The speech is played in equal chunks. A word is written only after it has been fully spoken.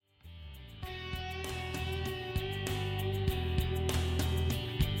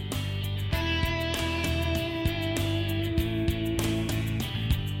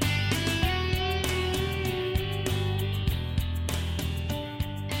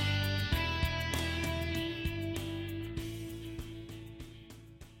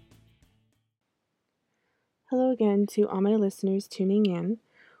Hello again to all my listeners tuning in.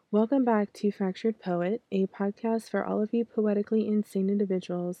 Welcome back to Fractured Poet, a podcast for all of you poetically insane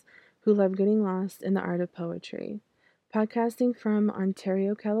individuals who love getting lost in the art of poetry. Podcasting from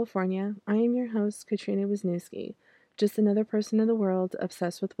Ontario, California, I am your host, Katrina Wisniewski, just another person in the world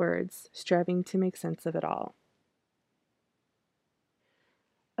obsessed with words, striving to make sense of it all.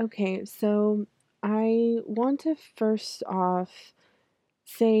 Okay, so I want to first off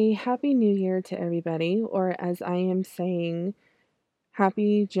say Happy New Year to everybody, or as I am saying,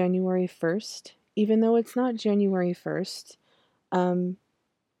 Happy January 1st, even though it's not January 1st. Um,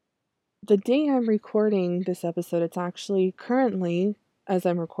 the day I'm recording this episode, it's actually currently, as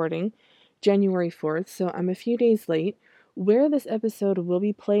I'm recording, January 4th, so I'm a few days late. Where this episode will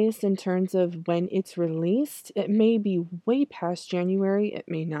be placed in terms of when it's released, it may be way past January, it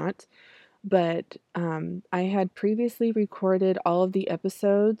may not. But I had previously recorded all of the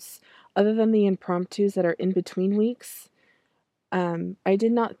episodes, other than the impromptus that are in between weeks. I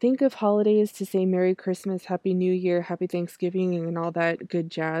did not think of holidays to say Merry Christmas, Happy New Year, Happy Thanksgiving, and all that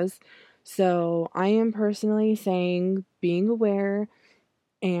good jazz. So I am personally saying, being aware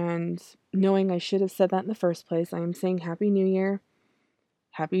and knowing I should have said that in the first place, I am saying Happy New Year,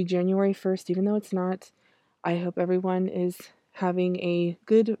 Happy January 1st, even though it's not. I hope everyone is having a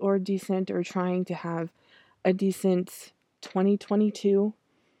good or decent or trying to have a decent 2022.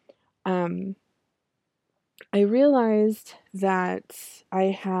 I realized that I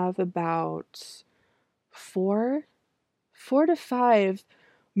have about four to five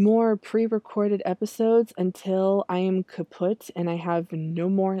more pre-recorded episodes until I am kaput and I have no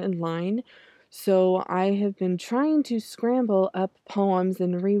more in line. So I have been trying to scramble up poems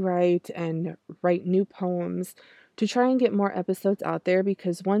and rewrite and write new poems to try and get more episodes out there,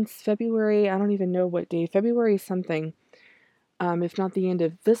 because once February, I don't even know what day, February something, if not the end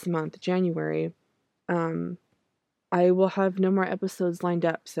of this month, January, um, I will have no more episodes lined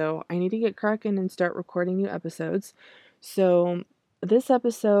up, so I need to get cracking and start recording new episodes. So this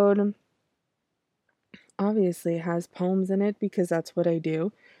episode obviously has poems in it because that's what I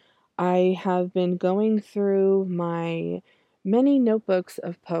do. I have been going through my many notebooks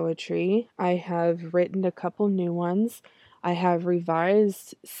of poetry. I have written a couple new ones. I have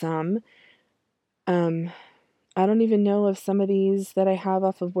revised some. Um, I don't even know if some of these that I have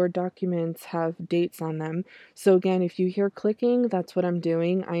off of Word documents have dates on them. So again, if you hear clicking, that's what I'm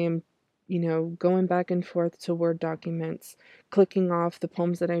doing. I am, going back and forth to Word documents, clicking off the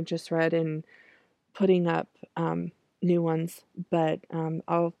poems that I just read and putting up new ones. But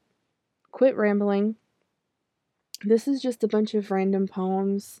I'll quit rambling. This is just a bunch of random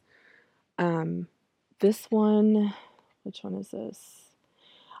poems. Um, this one, which one is this?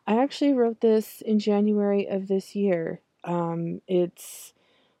 I actually wrote this in January of this year. It's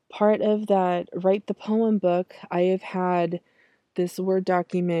part of that Write the Poem book. I have had this Word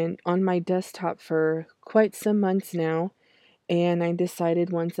document on my desktop for quite some months now, and I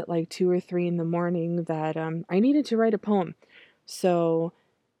decided once at like 2 or 3 in the morning that I needed to write a poem. So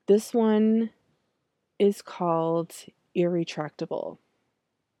this one is called Irretractable.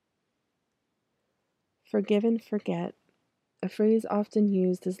 Forgive and forget, a phrase often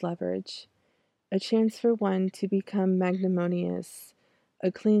used as leverage, a chance for one to become magnanimous,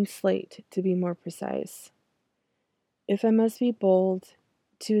 a clean slate to be more precise. If I must be bold,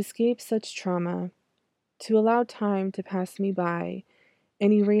 to escape such trauma, to allow time to pass me by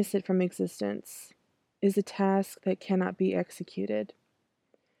and erase it from existence, is a task that cannot be executed.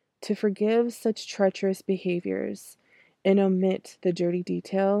 To forgive such treacherous behaviors and omit the dirty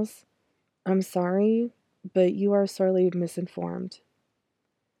details, I'm sorry, but you are sorely misinformed.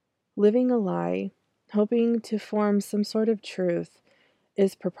 Living a lie, hoping to form some sort of truth,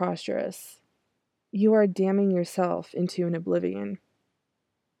 is preposterous. You are damning yourself into an oblivion.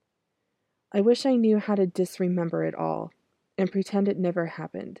 I wish I knew how to disremember it all and pretend it never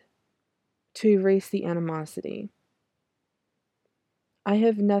happened, to erase the animosity. I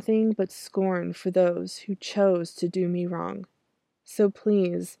have nothing but scorn for those who chose to do me wrong. So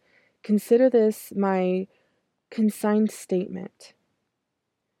please, consider this my consigned statement.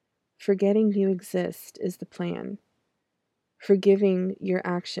 Forgetting you exist is the plan. Forgiving your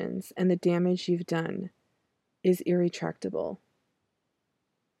actions and the damage you've done is irretractable.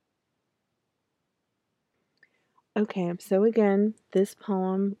 Okay, so again, this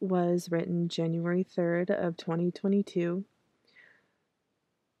poem was written January 3rd of 2022.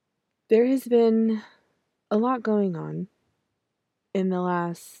 There has been a lot going on in the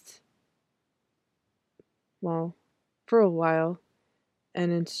last, well, for a while,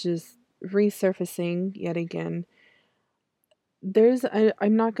 and it's just resurfacing yet again.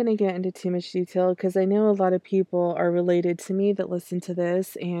 I'm not going to get into too much detail because I know a lot of people are related to me that listen to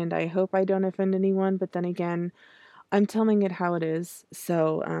this, and I hope I don't offend anyone, but then again, I'm telling it how it is,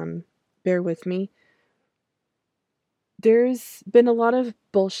 so bear with me. There's been a lot of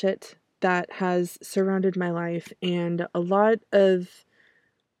bullshit that has surrounded my life, and a lot of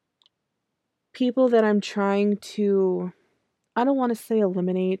people that I'm trying to, I don't want to say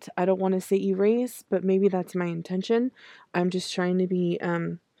eliminate, I don't want to say erase, but maybe that's my intention. I'm just trying to be,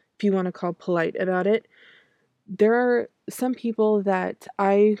 if you want to call polite about it. There are some people that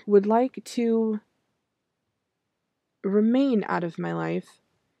I would like to remain out of my life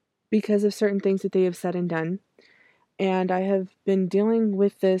because of certain things that they have said and done. And I have been dealing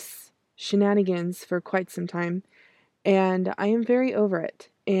with this shenanigans for quite some time, and I am very over it.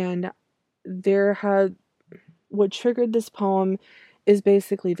 And there had what triggered this poem is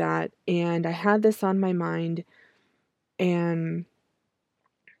basically that, and I had this on my mind, and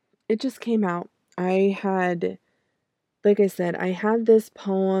it just came out. Like I said, I had this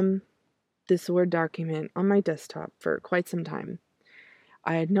poem, this Word document on my desktop for quite some time.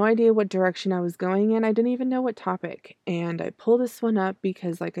 I had no idea what direction I was going in. I didn't even know what topic. And I pulled this one up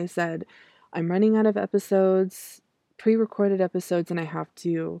because, like I said, I'm running out of episodes, pre-recorded episodes, and I have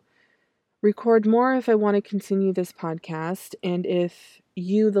to record more if I want to continue this podcast. And if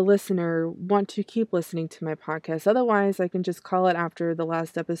you, the listener, want to keep listening to my podcast, otherwise I can just call it after the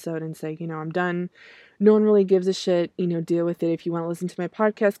last episode and say, I'm done. No one really gives a shit, deal with it. If you want to listen to my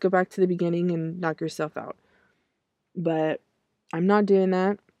podcast, go back to the beginning and knock yourself out. But I'm not doing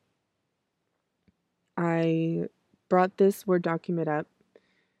that. I brought this Word document up,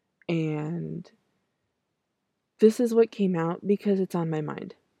 and this is what came out because it's on my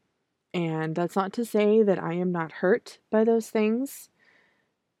mind. And that's not to say that I am not hurt by those things.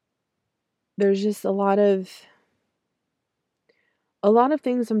 There's just a lot of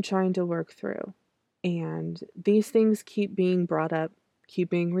things I'm trying to work through. And these things keep being brought up, keep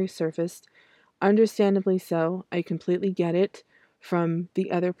being resurfaced. Understandably so. I completely get it from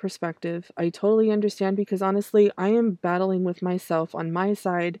the other perspective. I totally understand because honestly, I am battling with myself on my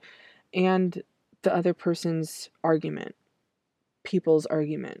side and the other person's argument, people's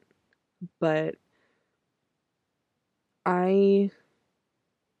argument. But I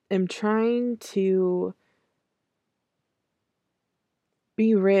am trying to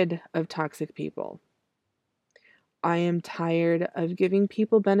be rid of toxic people. I am tired of giving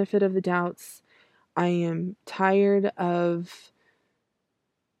people benefit of the doubts. I am tired of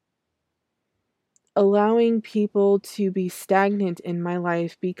allowing people to be stagnant in my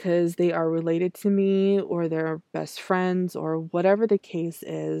life because they are related to me or they're best friends or whatever the case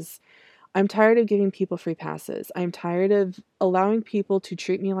is. I'm tired of giving people free passes. I'm tired of allowing people to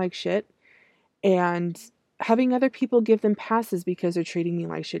treat me like shit and having other people give them passes because they're treating me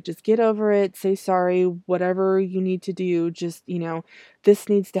like shit. Just get over it, say sorry, whatever you need to do. Just, this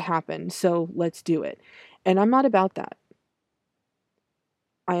needs to happen. So let's do it. And I'm not about that.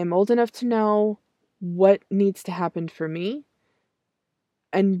 I am old enough to know what needs to happen for me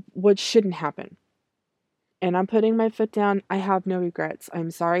and what shouldn't happen. And I'm putting my foot down. I have no regrets. I'm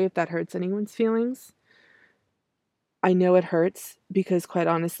sorry if that hurts anyone's feelings. I know it hurts because, quite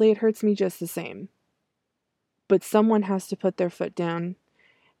honestly, it hurts me just the same. But someone has to put their foot down,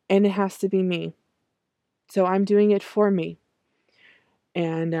 and it has to be me. So I'm doing it for me.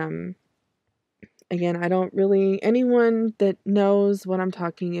 And again, I don't really, anyone that knows what I'm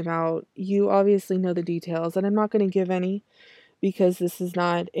talking about, you obviously know the details, and I'm not going to give any because this is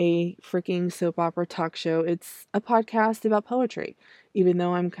not a freaking soap opera talk show. It's a podcast about poetry. Even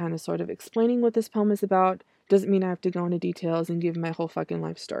though I'm kind of sort of explaining what this poem is about, doesn't mean I have to go into details and give my whole fucking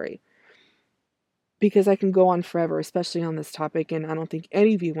life story. Because I can go on forever, especially on this topic, and I don't think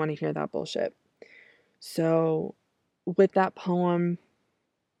any of you want to hear that bullshit. So, with that poem,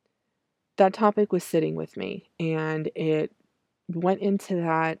 that topic was sitting with me, and it went into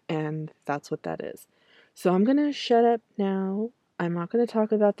that, and that's what that is. So I'm going to shut up now. I'm not going to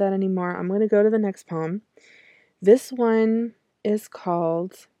talk about that anymore. I'm going to go to the next poem. This one is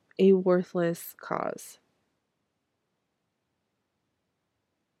called A Worthless Cause.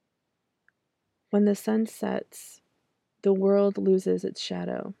 When the sun sets, the world loses its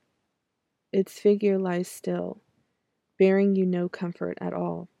shadow. Its figure lies still, bearing you no comfort at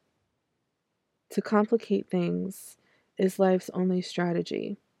all. To complicate things is life's only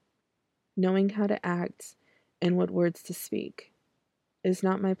strategy. Knowing how to act and what words to speak is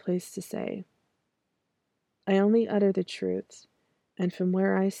not my place to say. I only utter the truth, and from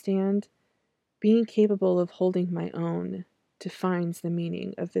where I stand, being capable of holding my own defines the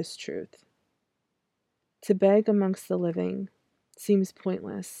meaning of this truth. To beg amongst the living seems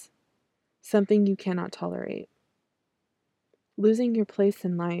pointless, something you cannot tolerate. Losing your place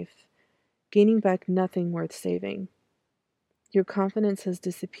in life, gaining back nothing worth saving. Your confidence has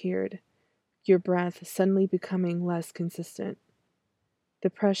disappeared, your breath suddenly becoming less consistent. The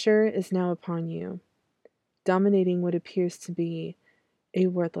pressure is now upon you, dominating what appears to be a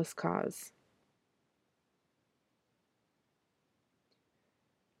worthless cause.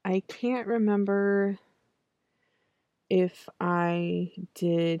 I can't remember if I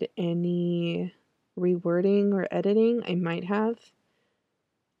did any rewording or editing. I might have.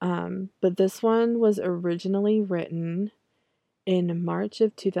 But this one was originally written in March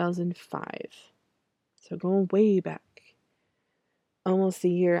of 2005. So going way back, almost a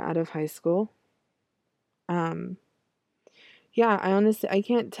year out of high school. Um, yeah, I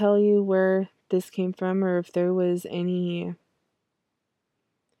can't tell you where this came from or if there was any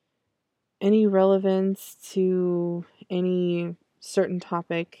relevance to any certain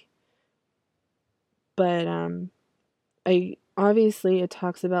topic, but I obviously it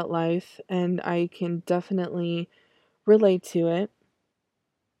talks about life and I can definitely relate to it.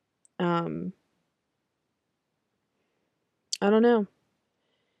 Um, I don't know.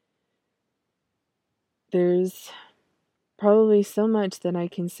 There's probably so much that I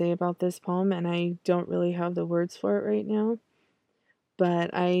can say about this poem, and I don't really have the words for it right now.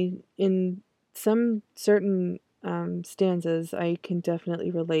 But in some certain stanzas, I can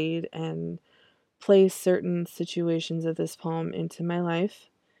definitely relate and place certain situations of this poem into my life.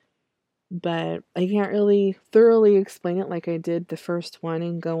 But I can't really thoroughly explain it like I did the first one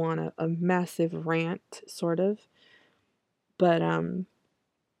and go on a massive rant, sort of. But,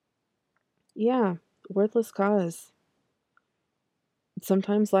 yeah, worthless cause.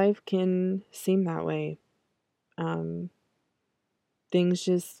 Sometimes life can seem that way. Um, Things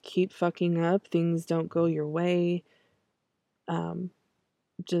just keep fucking up. Things don't go your way. Um,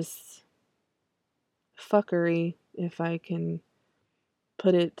 just fuckery, if I can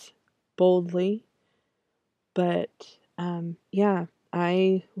put it boldly. But yeah,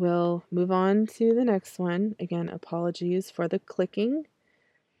 I will move on to the next one. Again, apologies for the clicking.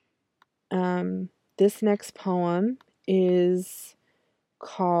 This next poem is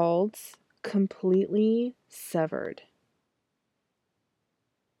called Completely Severed.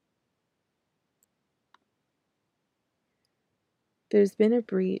 There's been a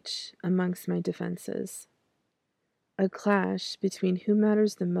breach amongst my defenses, a clash between who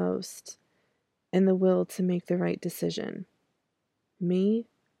matters the most and the will to make the right decision, me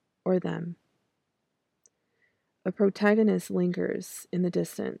or them. A protagonist lingers in the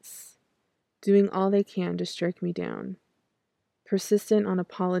distance, doing all they can to strike me down, persistent on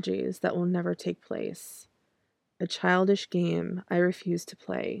apologies that will never take place, a childish game I refuse to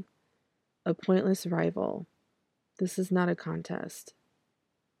play, a pointless rival. This is not a contest.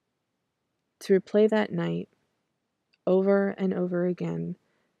 To replay that night over and over again,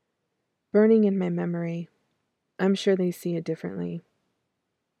 burning in my memory, I'm sure they see it differently.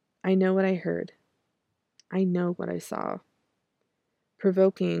 I know what I heard. I know what I saw,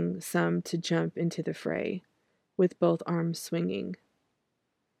 provoking some to jump into the fray, with both arms swinging.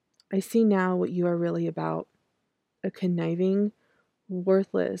 I see now what you are really about, a conniving,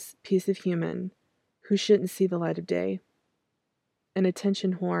 worthless piece of human who shouldn't see the light of day, an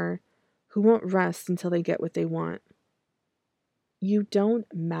attention whore who won't rest until they get what they want. You don't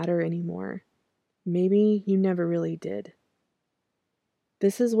matter anymore. Maybe you never really did.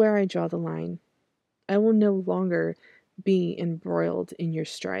 This is where I draw the line. I will no longer be embroiled in your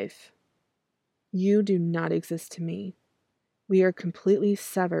strife. You do not exist to me. We are completely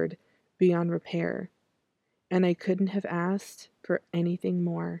severed beyond repair, and I couldn't have asked for anything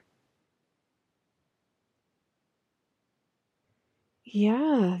more.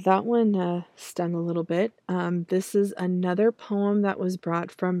 Yeah, that one stung a little bit. This is another poem that was brought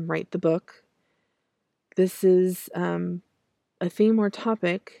from Write the Book. This is a theme or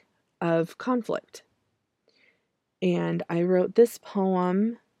topic of conflict. And I wrote this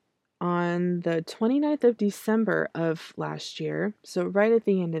poem on the 29th of December of last year, so right at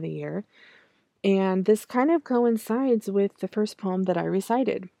the end of the year. And this kind of coincides with the first poem that I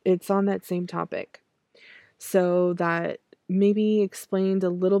recited. It's on that same topic. So that maybe explained a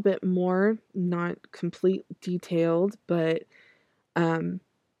little bit more, not complete detailed, but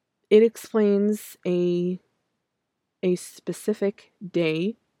it explains a specific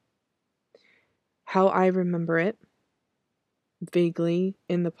day, how I remember it, vaguely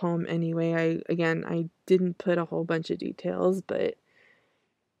in the poem anyway. I didn't put a whole bunch of details, but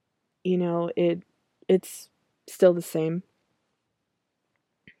it's still the same.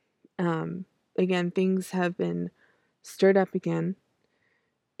 Again, things have been stirred up again.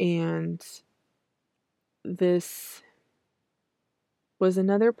 And this was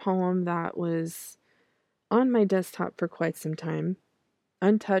another poem that was on my desktop for quite some time,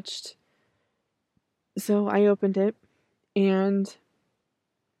 untouched. So I opened it and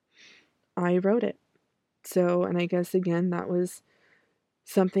I wrote it. So, and I guess again, that was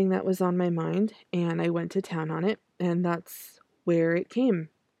something that was on my mind, and I went to town on it, and that's where it came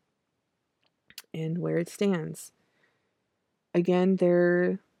and where it stands. Again,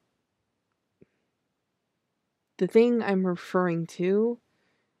 the thing I'm referring to,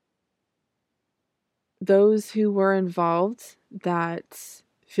 those who were involved that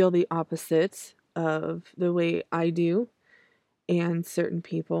feel the opposite of the way I do, and certain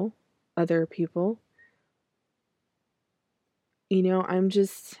people, other people,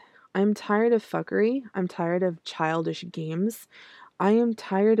 I'm tired of fuckery. I'm tired of childish games. I am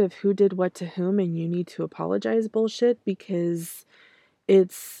tired of who did what to whom and you need to apologize bullshit, because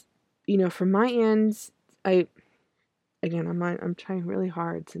it's, from my end, I, again, I'm trying really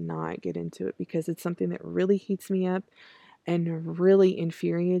hard to not get into it because it's something that really heats me up and really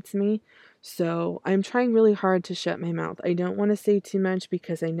infuriates me. So I'm trying really hard to shut my mouth. I don't want to say too much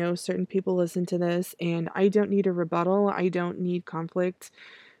because I know certain people listen to this and I don't need a rebuttal. I don't need conflict.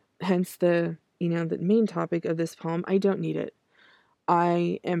 Hence the main topic of this poem. I don't need it.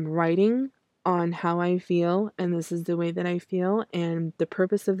 I am writing on how I feel, and this is the way that I feel. And the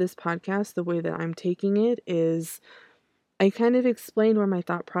purpose of this podcast, the way that I'm taking it, is I kind of explain where my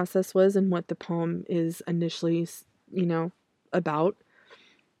thought process was and what the poem is initially, about.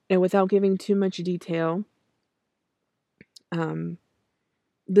 And without giving too much detail,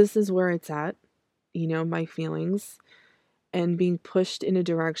 this is where it's at, my feelings, and being pushed in a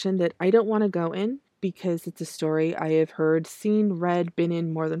direction that I don't want to go in because it's a story I have heard, seen, read, been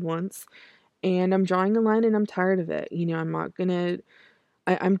in more than once. And I'm drawing a line and I'm tired of it.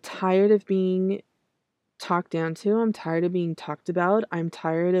 I'm tired of being talked down to. I'm tired of being talked about. I'm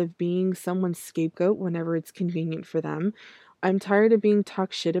tired of being someone's scapegoat whenever it's convenient for them. I'm tired of being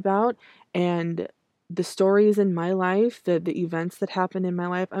talked shit about and the stories in my life, the events that happen in my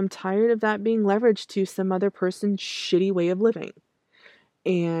life, I'm tired of that being leveraged to some other person's shitty way of living.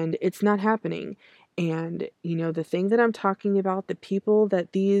 And it's not happening. And, the thing that I'm talking about, the people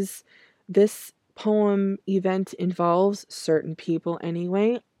that this poem event involves, certain people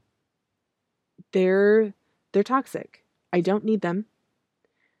anyway, they're toxic. I don't need them.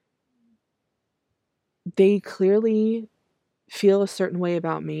 They clearly feel a certain way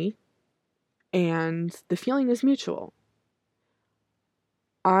about me, and the feeling is mutual.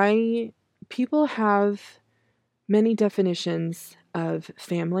 People have many definitions of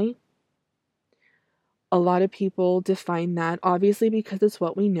family. A lot of people define that, obviously because it's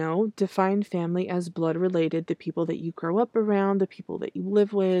what we know, define family as blood related, the people that you grow up around, the people that you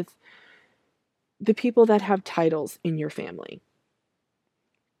live with, the people that have titles in your family.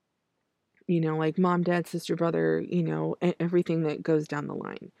 Like mom, dad, sister, brother, everything that goes down the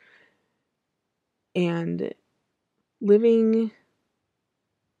line. And living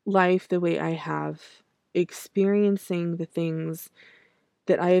life the way I have, experiencing the things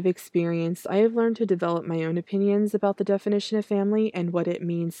that I have experienced, I have learned to develop my own opinions about the definition of family and what it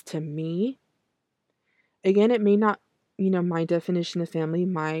means to me. Again, it may not, my definition of family,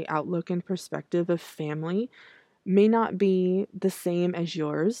 my outlook and perspective of family may not be the same as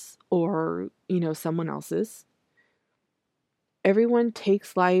yours or, someone else's. Everyone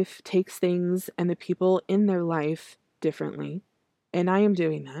takes things and the people in their life differently. And I am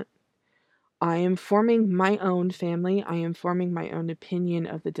doing that. I am forming my own family. I am forming my own opinion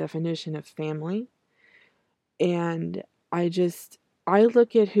of the definition of family. And I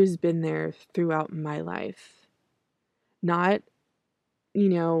look at who's been there throughout my life. Not,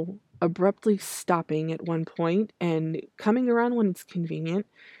 abruptly stopping at one point and coming around when it's convenient.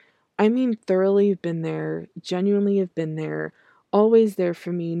 I mean, thoroughly have been there, genuinely have been there, always there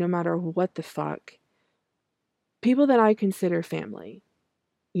for me, no matter what the fuck. People that I consider family.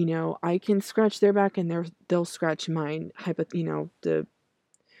 I can scratch their back and they'll scratch mine. The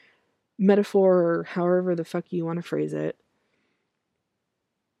metaphor or however the fuck you want to phrase it.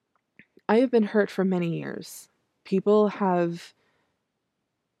 I have been hurt for many years. People have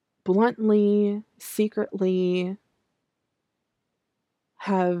bluntly, secretly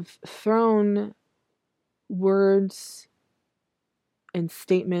have thrown words and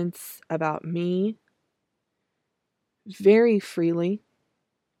statements about me very freely,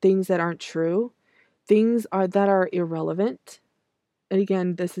 things that aren't true, that are irrelevant. And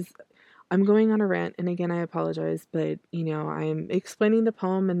again, I'm going on a rant, and again, I apologize, but I'm explaining the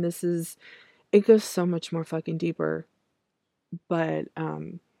poem, and this is it goes so much more fucking deeper. But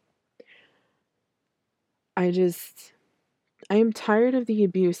I just, I am tired of the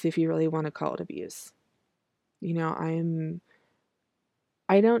abuse, if you really want to call it abuse. You know,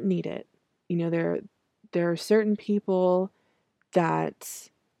 I don't need it. You know, there are certain people that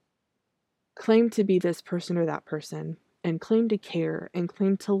claim to be this person or that person and claim to care and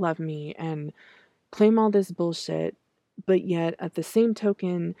claim to love me and claim all this bullshit, but yet at the same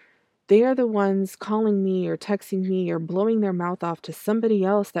token, they are the ones calling me or texting me or blowing their mouth off to somebody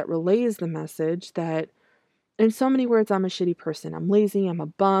else that relays the message that, in so many words, I'm a shitty person. I'm lazy. I'm a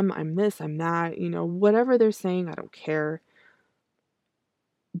bum. I'm this. I'm that. You know, whatever they're saying, I don't care.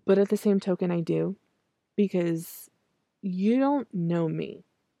 But at the same token, I do, because you don't know me.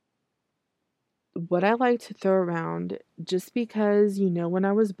 What I like to throw around, just because you know when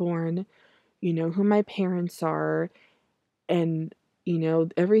I was born, you know who my parents are, and you know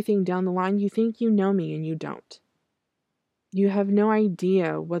everything down the line, you think you know me and you don't. You have no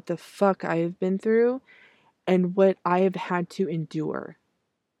idea what the fuck I have been through and what I have had to endure.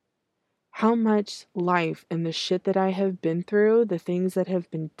 How much life and the shit that I have been through, the things that have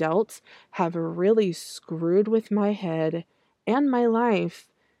been dealt, have really screwed with my head and my life.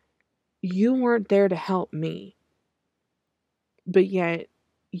 You weren't there to help me. But yet,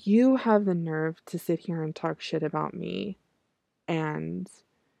 you have the nerve to sit here and talk shit about me and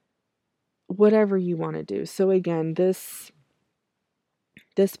whatever you want to do. So again, this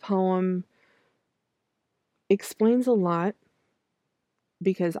poem explains a lot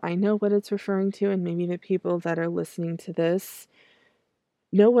because I know what it's referring to, and maybe the people that are listening to this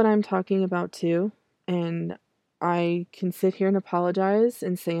know what I'm talking about too. And I can sit here and apologize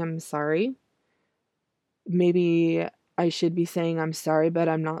and say I'm sorry. Maybe I should be saying I'm sorry, but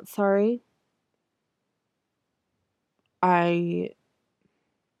I'm not sorry.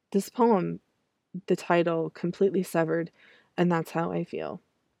 This poem, the title, Completely Severed, and that's how I feel.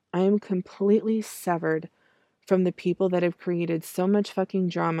 I am completely severed from the people that have created so much fucking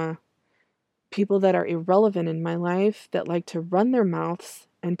drama, people that are irrelevant in my life, that like to run their mouths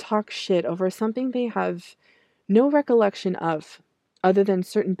and talk shit over something they have no recollection of, other than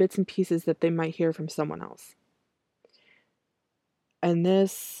certain bits and pieces that they might hear from someone else. And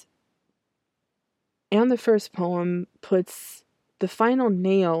this and the first poem puts the final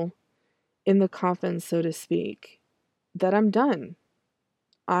nail in the coffin, so to speak, that I'm done.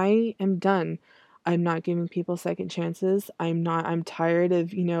 I am done. I'm not giving people second chances. I'm tired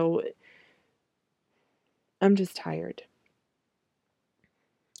of, I'm just tired.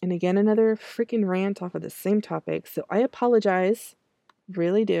 And again, another freaking rant off of the same topic. So I apologize.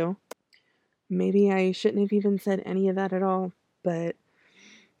 Really do. Maybe I shouldn't have even said any of that at all. But,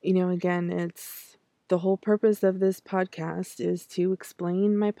 again, it's the whole purpose of this podcast is to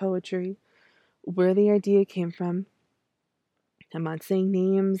explain my poetry, where the idea came from. I'm not saying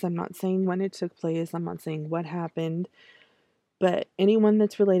names. I'm not saying when it took place. I'm not saying what happened. But anyone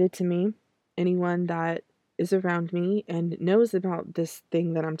that's related to me, anyone that is around me and knows about this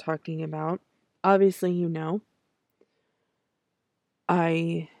thing that I'm talking about, obviously you know.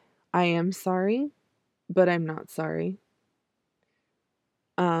 I am sorry, but I'm not sorry.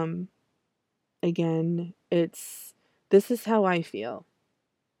 Um Again, this is how I feel.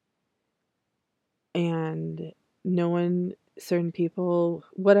 And no one, certain people,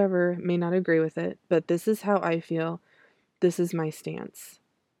 whatever, may not agree with it, but this is how I feel. This is my stance.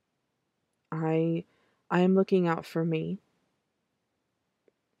 I am looking out for me.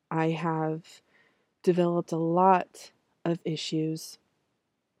 I have developed a lot of issues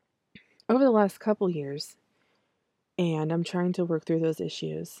over the last couple years, and I'm trying to work through those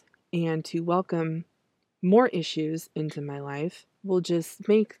issues. And to welcome more issues into my life will just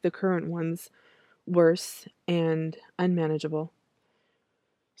make the current ones worse and unmanageable.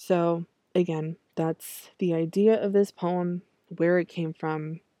 So, again, that's the idea of this poem, where it came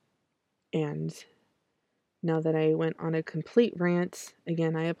from, and now that I went on a complete rant,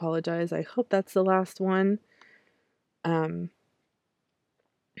 again, I apologize. I hope that's the last one. I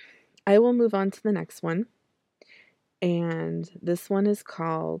will move on to the next one. And this one is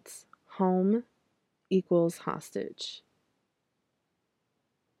called Home Equals Hostage.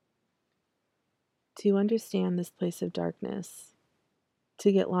 To understand this place of darkness,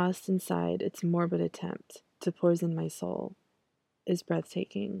 to get lost inside its morbid attempt to poison my soul, is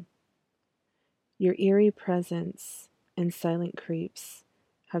breathtaking. Your eerie presence and silent creeps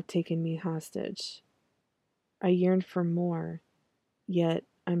have taken me hostage. I yearn for more, yet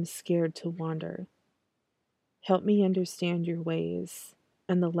I'm scared to wander. Help me understand your ways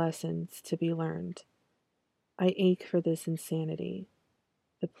and the lessons to be learned. I ache for this insanity.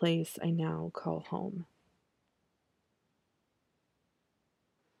 the place I now call home.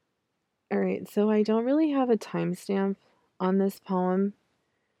 All right, so I don't really have a timestamp on this poem.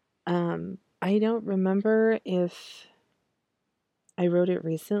 I don't remember if I wrote it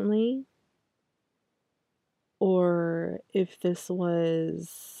recently or if this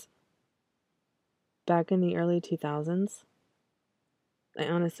was back in the early 2000s. I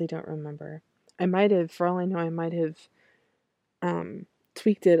honestly don't remember. I might have, for all I know, I might have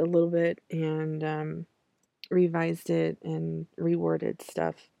tweaked it a little bit and revised it and reworded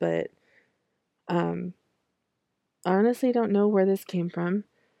stuff, but um, I honestly don't know where this came from.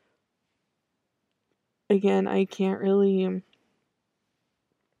 Again, I can't really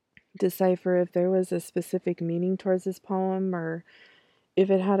decipher if there was a specific meaning towards this poem or if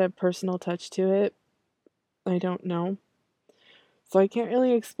it had a personal touch to it. I don't know. So I can't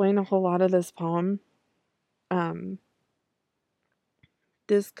really explain a whole lot of this poem. Um,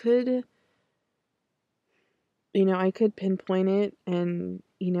 this could, I could pinpoint it and,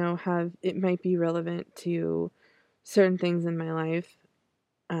 have it might be relevant to certain things in my life,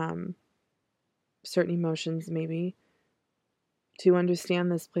 um, certain emotions maybe, to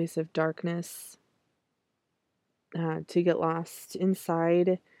understand this place of darkness, to get lost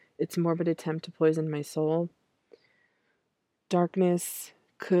inside its morbid attempt to poison my soul. Darkness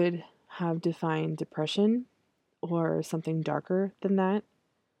could have defined depression or something darker than that.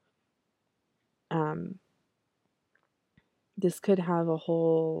 Um, this could have a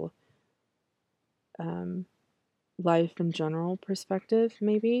whole um, life in general perspective,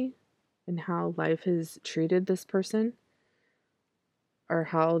 maybe, and how life has treated this person or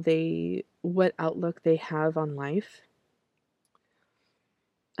what outlook they have on life.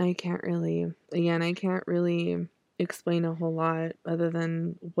 I can't really explain a whole lot other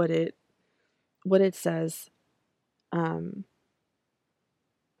than what it says. Um,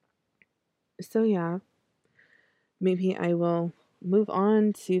 so yeah, maybe I will move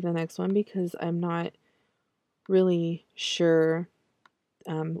on to the next one because I'm not really sure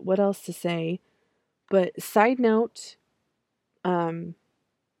what else to say. But side note, um,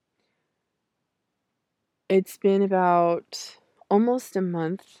 it's been about almost a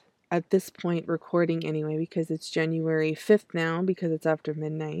month at this point, recording anyway, because it's January 5th now, because it's after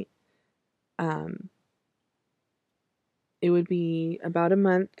midnight. Um, it would be about a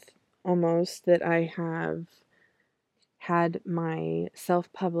month almost that I have had my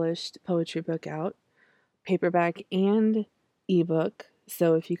self-published poetry book out, paperback and ebook.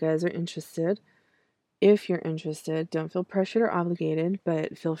 So if you guys are interested, if you're interested, don't feel pressured or obligated,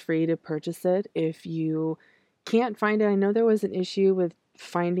 but feel free to purchase it. If you can't find it, I know there was an issue with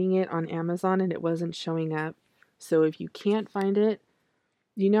finding it on Amazon and it wasn't showing up. So if you can't find it,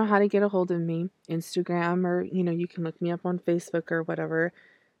 you know how to get a hold of me, Instagram, or you can look me up on Facebook or whatever,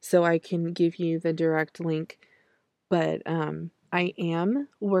 so I can give you the direct link. But I am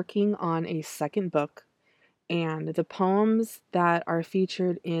working on a second book, and the poems that are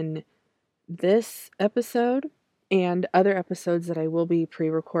featured in this episode and other episodes that I will be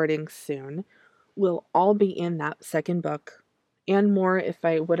pre-recording soon will all be in that second book, and more if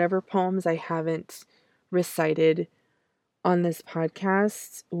whatever poems I haven't recited on this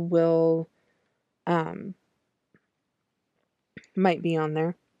podcast will might be on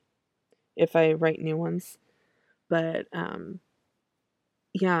there if I write new ones. But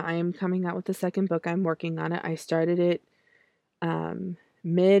yeah, I am coming out with the second book. I'm working on it. I started it um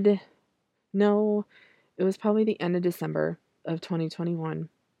mid no, it was probably the end of December of 2021.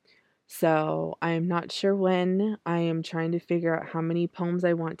 So I am not sure when. I am trying to figure out how many poems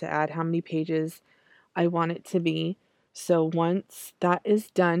I want to add, how many pages I want it to be. So once that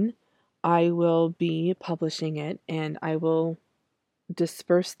is done, I will be publishing it and I will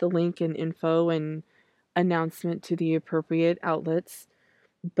disperse the link and info and announcement to the appropriate outlets.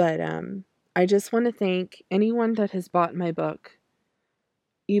 But I just want to thank anyone that has bought my book,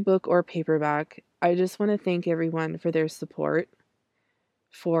 ebook or paperback. I just want to thank everyone for their support,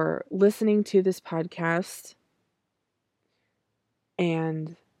 for listening to this podcast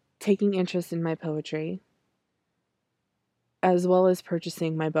and taking interest in my poetry, as well as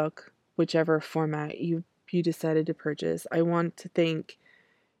purchasing my book, whichever format you decided to purchase. I want to thank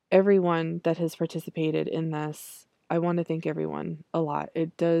everyone that has participated in this. I want to thank everyone a lot.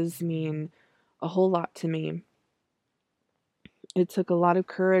 It does mean a whole lot to me. It took a lot of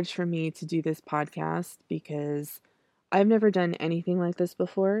courage for me to do this podcast because I've never done anything like this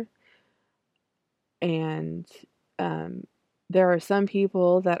before. And um, there are some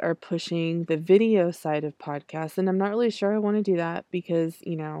people that are pushing the video side of podcasts, and I'm not really sure I want to do that because,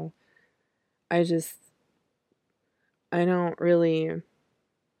 I don't really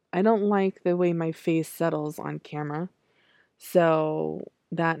I don't like the way my face settles on camera. So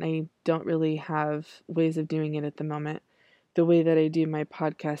that I don't really have ways of doing it at the moment. The way that I do my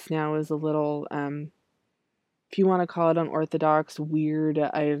podcast now is a little, if you want to call it unorthodox, weird.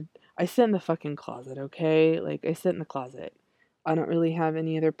 I sit in the fucking closet, okay? Like I sit in the closet. I don't really have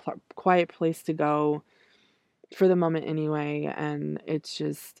any other quiet place to go for the moment anyway, and it's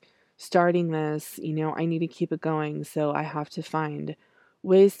just starting this, I need to keep it going, so I have to find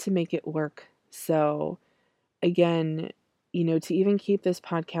ways to make it work. So again, to even keep this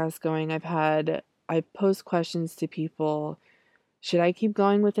podcast going, I've posed questions to people. Should I keep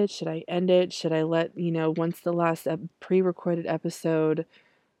going with it? Should I end it? Should I let, once the last pre-recorded episode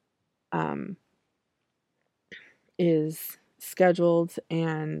um, is scheduled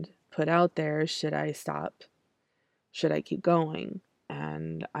and put out there, should I stop? Should I keep going?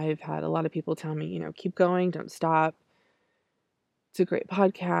 And I've had a lot of people tell me, keep going, don't stop. It's a great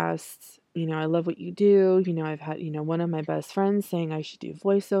podcast. I love what you do. I've had, one of my best friends saying I should do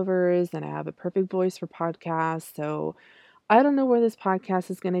voiceovers and I have a perfect voice for podcasts. So I don't know where this podcast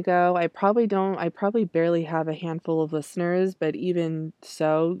is going to go. I probably don't. I probably barely have a handful of listeners, but even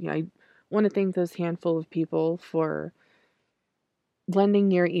so, I want to thank those handful of people for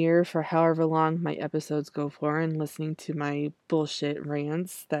lending your ear for however long my episodes go for and listening to my bullshit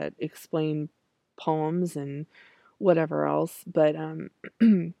rants that explain poems and whatever else. But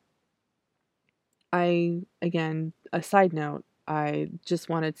again, a side note, I just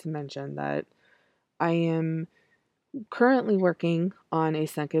wanted to mention that I am currently working on a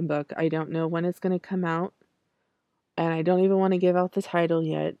second book. I don't know when it's going to come out, and I don't even want to give out the title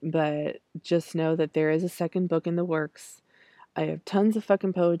yet, but just know that there is a second book in the works. I have tons of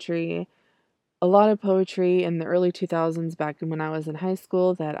fucking poetry, a lot of poetry in the early 2000s back when I was in high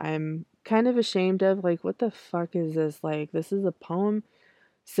school that I'm kind of ashamed of. Like, what the fuck is this? Like, this is a poem?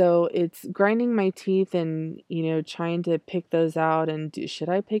 So it's grinding my teeth and, trying to pick those out and should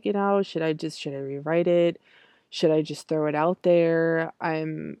I pick it out? Should I rewrite it? Should I just throw it out there? I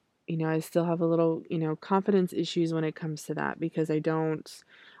still have a little, confidence issues when it comes to that because I don't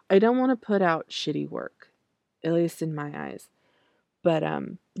want to put out shitty work, at least in my eyes. But,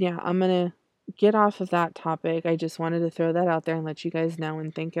 yeah, I'm going to get off of that topic. I just wanted to throw that out there and let you guys know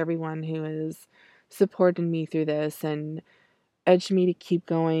and thank everyone who has supported me through this and edged me to keep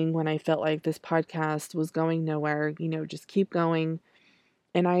going when I felt like this podcast was going nowhere. Just keep going.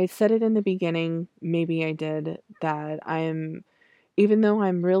 And I said it in the beginning, maybe I did, that even though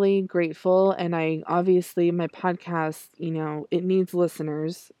I'm really grateful and I obviously, my podcast, it needs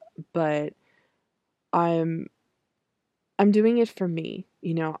listeners, but I'm I'm doing it for me.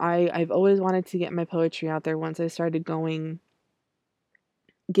 I've always wanted to get my poetry out there once I started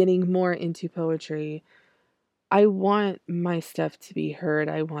getting more into poetry. I want my stuff to be heard.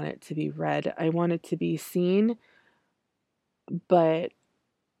 I want it to be read. I want it to be seen. But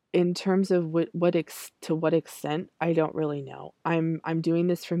in terms of to what extent, I don't really know. I'm doing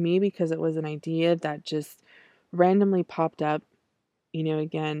this for me because it was an idea that just randomly popped up.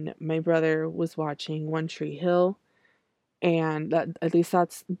 Again, my brother was watching One Tree Hill, and that at least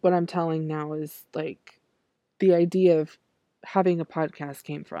that's what I'm telling now is like the idea of having a podcast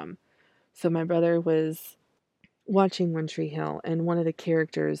came from. So my brother was watching One Tree Hill, and one of the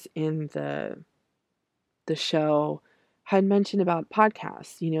characters in the show had mentioned about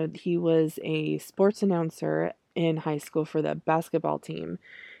podcasts. He was a sports announcer in high school for the basketball team,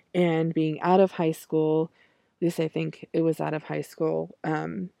 and being out of high school, at least I think it was out of high school,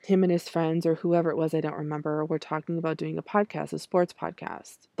 him and his friends or whoever it was, I don't remember, were talking about doing a podcast, a sports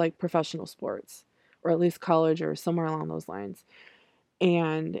podcast, like professional sports, or at least college or somewhere along those lines.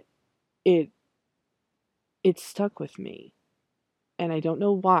 And it it stuck with me. And I don't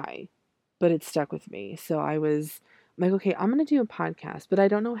know why, but it stuck with me. So I'm like, okay, I'm going to do a podcast, but I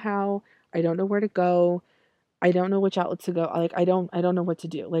don't know how, I don't know where to go. I don't know which outlet to go. Like, I don't know what to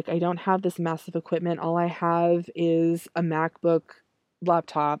do. Like, I don't have this massive equipment. All I have is a MacBook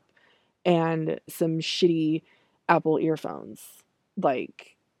laptop and some shitty Apple earphones.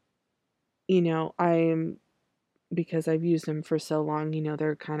 Like, I'm because I've used them for so long,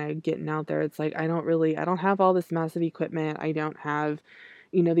 they're kind of getting out there. It's like, I don't have all this massive equipment. I don't have,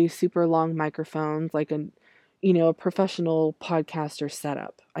 these super long microphones, like a professional podcaster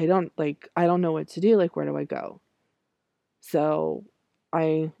setup. I don't know what to do. Like, where do I go? So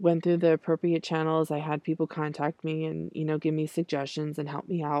I went through the appropriate channels. I had people contact me and, give me suggestions and help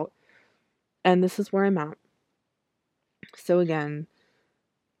me out. And this is where I'm at. So again,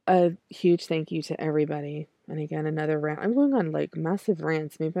 a huge thank you to everybody. And again, another rant. I'm going on like massive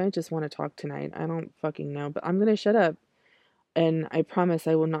rants. Maybe I just want to talk tonight. I don't fucking know, but I'm going to shut up. And I promise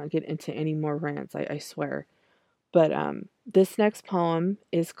I will not get into any more rants, I swear. But this next poem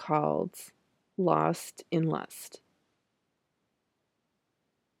is called Lost in Lust.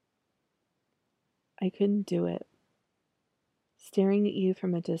 I couldn't do it. Staring at you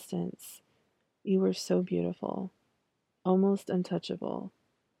from a distance, you were so beautiful, almost untouchable.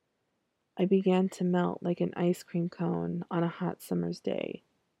 I began to melt like an ice cream cone on a hot summer's day.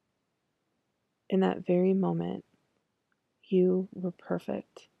 In that very moment, you were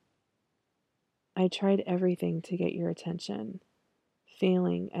perfect. I tried everything to get your attention,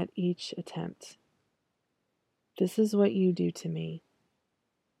 failing at each attempt. This is what you do to me.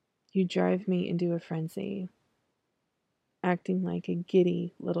 You drive me into a frenzy, acting like a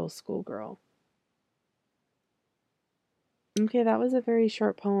giddy little schoolgirl. Okay, that was a very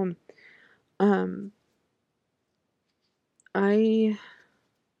short poem. Um, I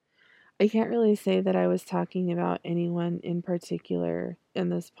I can't really say that I was talking about anyone in particular in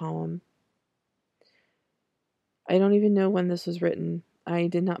this poem. I don't even know when this was written. I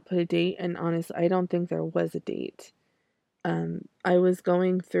did not put a date, and honestly, I don't think there was a date. I was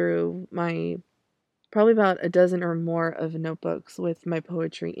going through my probably about a dozen or more of notebooks with my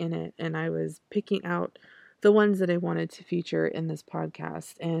poetry in it, and I was picking out the ones that I wanted to feature in this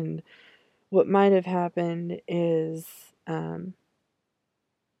podcast. And what might have happened is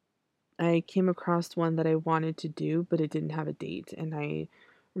I came across one that I wanted to do, but it didn't have a date, and I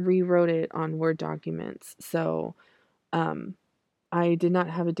rewrote it on Word documents. So um, I did not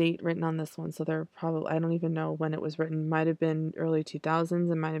have a date written on this one, so there probably, I don't even know when it was written. Might have been early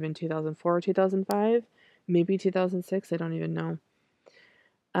 2000s, it might have been 2004 or 2005, maybe 2006, I don't even know.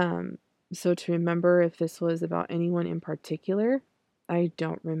 Um, so to remember if this was about anyone in particular, I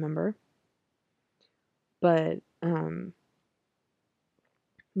don't remember. But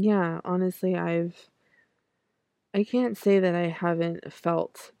yeah, honestly, I can't say that I haven't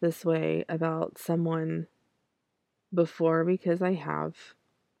felt this way about someone before, because I have.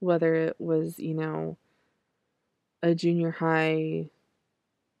 Whether it was, a junior high,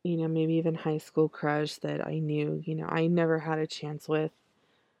 maybe even high school crush that I knew, I never had a chance with.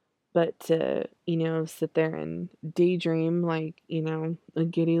 But to, sit there and daydream like, a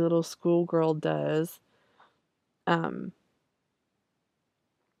giddy little schoolgirl does. Um,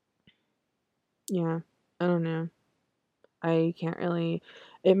 yeah, I don't know. I can't really,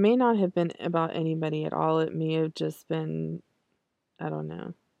 it may not have been about anybody at all. It may have just been, I don't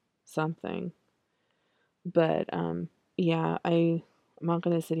know, something. But yeah, I'm not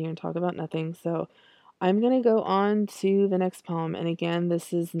gonna sit here and talk about nothing. So I'm gonna go on to the next poem. And again, this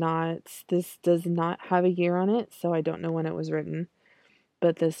does not have a year on it, so I don't know when it was written.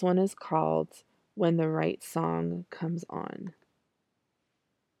 But this one is called When the Right Song Comes On.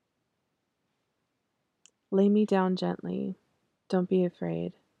 Lay me down gently. Don't be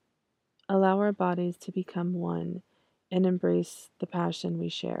afraid. Allow our bodies to become one and embrace the passion we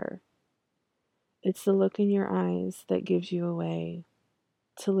share. It's the look in your eyes that gives you away.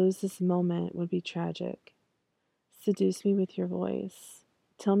 To lose this moment would be tragic. Seduce me with your voice.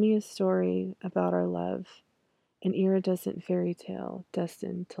 Tell me a story about our love, an iridescent fairy tale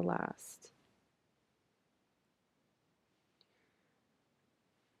destined to last.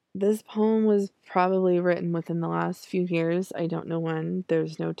 This poem was probably written within the last few years. I don't know when.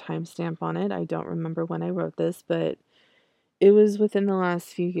 There's no timestamp on it. I don't remember when I wrote this, but it was within the last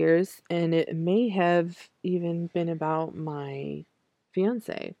few years, and it may have even been about my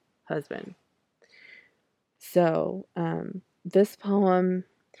fiance, husband. So, this poem,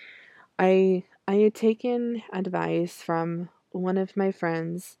 I had taken advice from one of my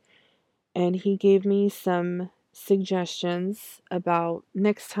friends, and he gave me some suggestions about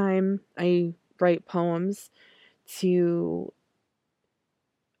next time I write poems to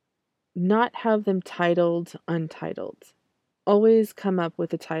not have them titled Untitled. Always come up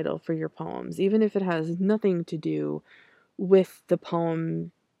with a title for your poems, even if it has nothing to do with the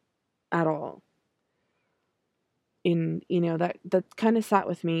poem at all. And that kind of sat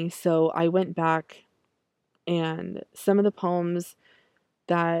with me, so I went back, and some of the poems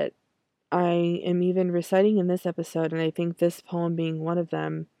that I am even reciting in this episode, and I think this poem being one of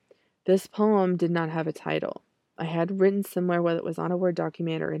them, this poem did not have a title. I had written somewhere, whether it was on a Word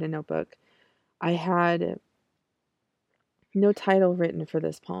document or in a notebook, I had no title written for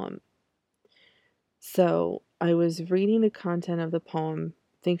this poem. So I was reading the content of the poem,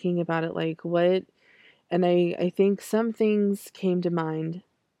 thinking about it like what, and I think some things came to mind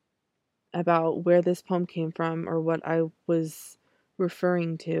about where this poem came from or what I was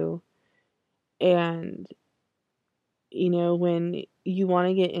referring to. And when you want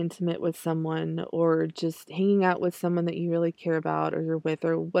to get intimate with someone or just hanging out with someone that you really care about or you're with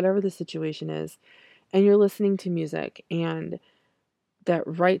or whatever the situation is, and you're listening to music and that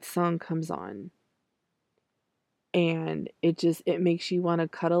right song comes on and it makes you want to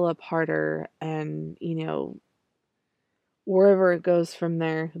cuddle up harder and wherever it goes from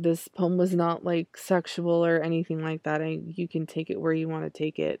there. This poem was not like sexual or anything like that. You can take it where you want to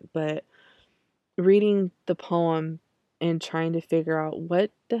take it, but reading the poem and trying to figure out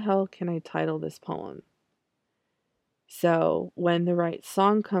what the hell can I title this poem. So when the right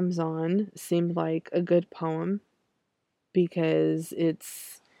song comes on, seemed like a good poem because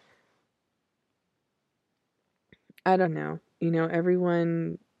I don't know,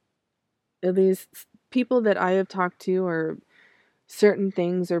 everyone, at least people that I have talked to, or certain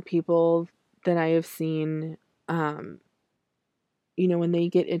things or people that I have seen, when they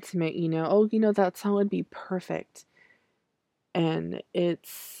get intimate, oh, that song would be perfect. And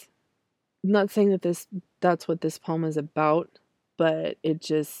it's I'm not saying that that's what this poem is about, but it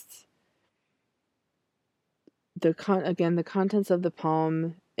just the contents of the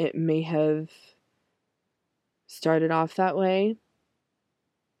poem, it may have started off that way,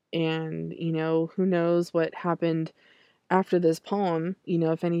 and who knows what happened after this poem,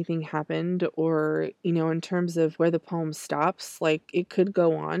 if anything happened, or in terms of where the poem stops, like it could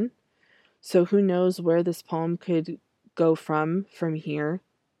go on. So who knows where this poem could go from here,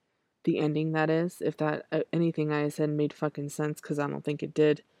 the ending, that is, if that anything I said made fucking sense, because I don't think it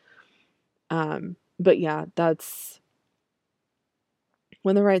did. But yeah, that's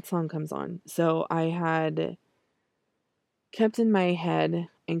when the right song comes on. So I had kept in my head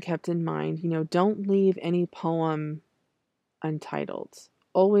and kept in mind, don't leave any poem untitled.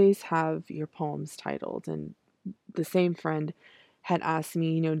 Always have your poems titled. And the same friend had asked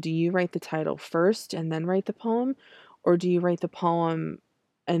me, do you write the title first and then write the poem? Or do you write the poem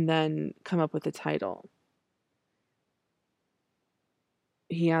and then come up with the title?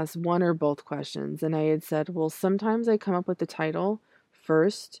 He asked one or both questions. And I had said, well, sometimes I come up with the title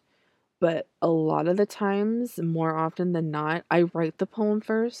first, but a lot of the times, more often than not, I write the poem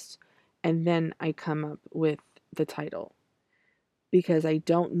first and then I come up with the title. Because I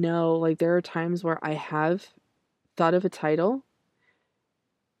don't know, like there are times where I have thought of a title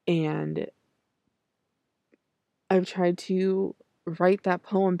and I've tried to write that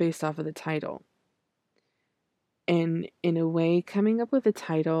poem based off of the title. And in a way, coming up with a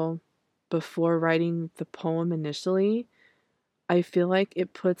title before writing the poem initially, I feel like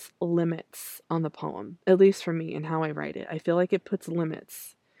it puts limits on the poem, at least for me and how I write it. I feel like it puts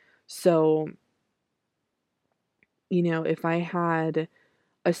limits. So, if I had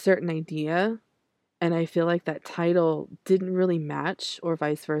a certain idea and I feel like that title didn't really match, or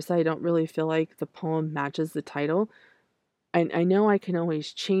vice versa, I don't really feel like the poem matches the title, I know I can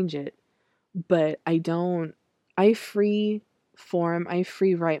always change it, but I I free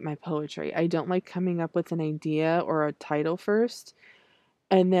write my poetry. I don't like coming up with an idea or a title first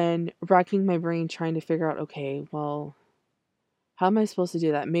and then racking my brain trying to figure out, okay, well, how am I supposed to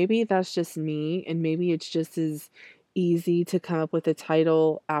do that? Maybe that's just me, and maybe it's just as easy to come up with a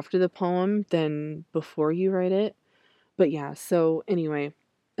title after the poem than before you write it. But yeah, so anyway,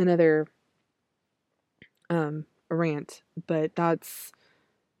 another rant, but I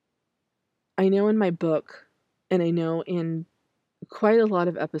know in my book, and I know in quite a lot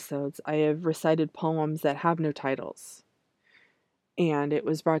of episodes, I have recited poems that have no titles. And it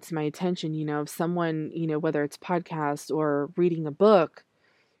was brought to my attention, if someone, whether it's podcast or reading a book,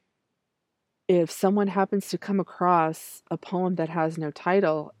 if someone happens to come across a poem that has no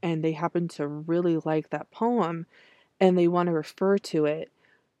title and they happen to really like that poem and they want to refer to it,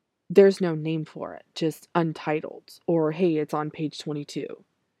 there's no name for it, just untitled, or hey, it's on page 22.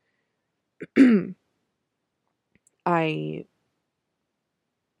 I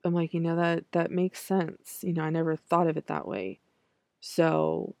I'm like, that makes sense. I never thought of it that way.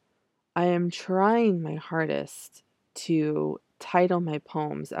 So I am trying my hardest to title my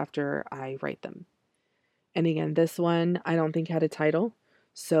poems after I write them. And again, this one I don't think had a title.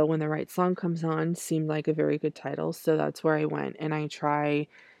 So when the right song comes on, seemed like a very good title. So that's where I went. And I try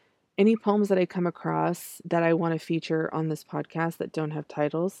any poems that I come across that I want to feature on this podcast that don't have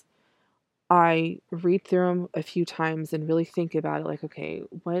titles. I read through them a few times and really think about it, like, okay,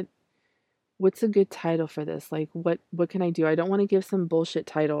 what's a good title for this? Like what can I do? I don't want to give some bullshit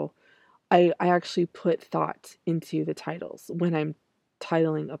title. I actually put thought into the titles when I'm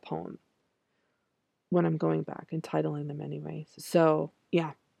titling a poem, when I'm going back and titling them anyways. So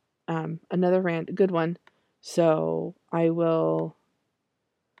yeah, another rant, good one. So I will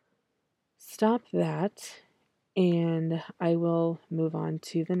stop that And I will move on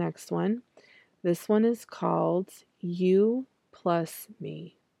to the next one. This one is called You Plus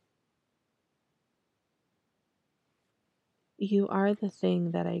Me. You are the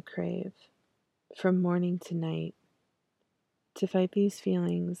thing that I crave from morning to night. To fight these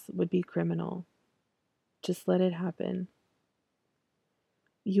feelings would be criminal. Just let it happen.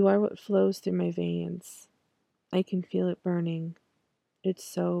 You are what flows through my veins. I can feel it burning. It's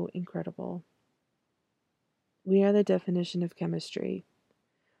so incredible. We are the definition of chemistry.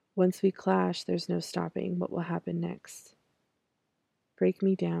 Once we clash, there's no stopping what will happen next. Break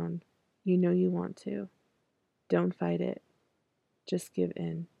me down. You know you want to. Don't fight it. Just give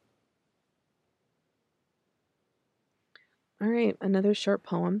in. All right, another short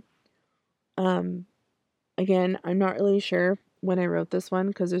poem. Um, Again, I'm not really sure when I wrote this one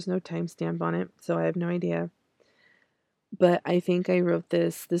because there's no timestamp on it, so I have no idea. But I think I wrote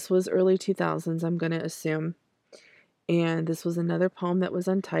this. This was early 2000s, I'm going to assume. And this was another poem that was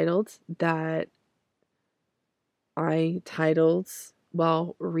untitled that I titled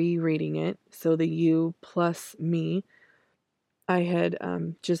while rereading it. So the You plus me. I had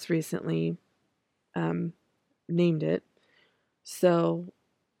just recently um, named it. So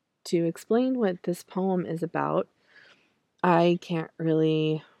to explain what this poem is about, I can't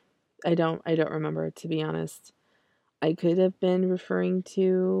really I don't remember, to be honest. I could have been referring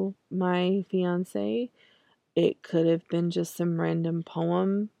to my fiance. It could have been just some random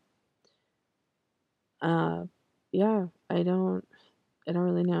poem. Uh yeah, I don't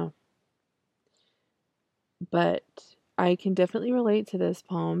really know. But I can definitely relate to this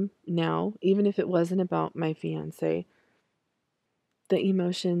poem now, even if it wasn't about my fiance. The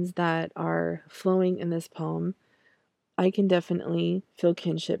emotions that are flowing in this poem, I can definitely feel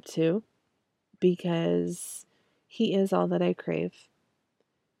kinship to because he is all that I crave.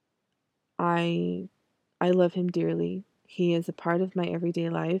 I I love him dearly. He is a part of my everyday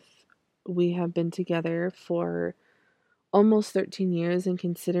life. We have been together for almost 13 years, and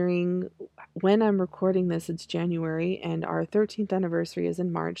considering when I'm recording this, it's January, and our 13th anniversary is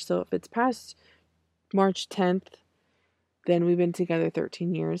in March. So if it's past March 10th, then we've been together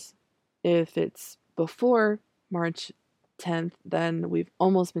 13 years. If it's before March 10th, then we've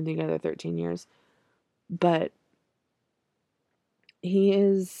almost been together 13 years. But he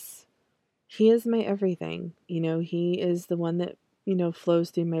is he is my everything. He is the one that,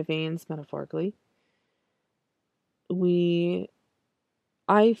 flows through my veins metaphorically. We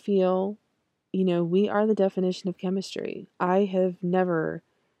I feel, we are the definition of chemistry. I have never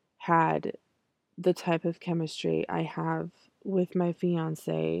had the type of chemistry I have with my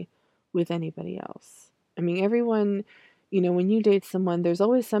fiance with anybody else. I mean, everyone, when you date someone, there's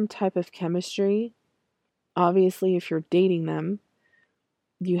always some type of chemistry. Obviously, if you're dating them,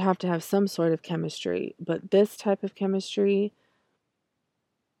 you have to have some sort of chemistry. But this type of chemistry,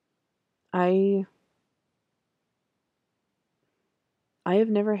 I I have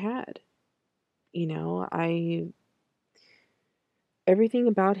never had. I everything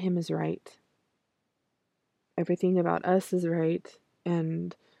about him is right. Everything about us is right,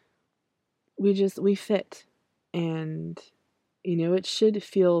 and we fit. And it should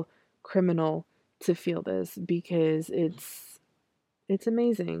feel criminal to feel this because it's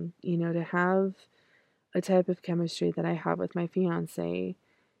amazing, to have a type of chemistry that I have with my fiance.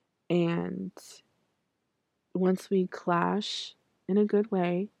 And once we clash in a good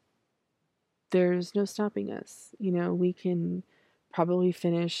way, there's no stopping us. We can probably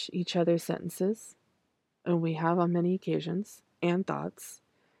finish each other's sentences, and we have on many occasions, and thoughts.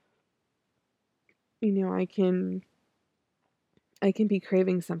 I can be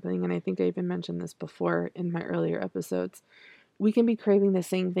craving something, and I think I even mentioned this before in my earlier episodes. We can be craving the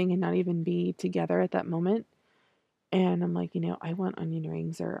same thing and not even be together at that moment. And I'm like, I want onion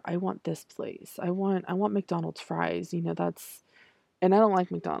rings, or I want this place. I want McDonald's fries. And I don't like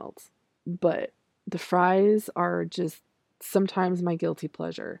McDonald's, but the fries are just sometimes my guilty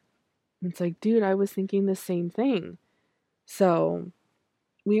pleasure. It's like, dude, I was thinking the same thing. So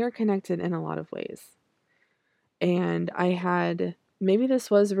we are connected in a lot of ways. And maybe this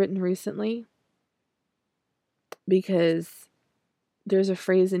was written recently because there's a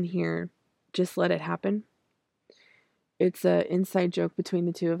phrase in here, just let it happen. It's a inside joke between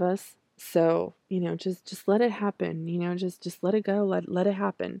the two of us. So, just let it happen, just let it go, let it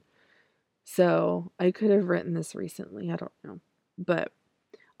happen. So I could have written this recently, I don't know. But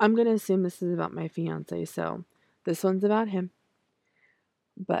I'm gonna assume this is about my fiance, so this one's about him.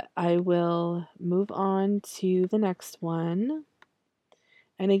 But I will move on to the next one.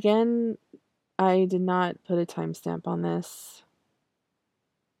 And again, I did not put a timestamp on this.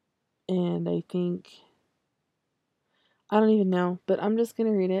 And I think I don't even know, but I'm just going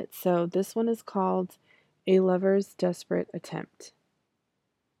to read it. So this one is called A Lover's Desperate Attempt.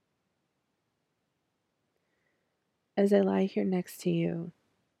 As I lie here next to you,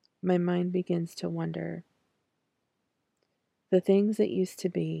 my mind begins to wonder. The things that used to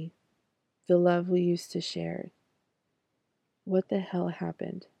be, the love we used to share. What the hell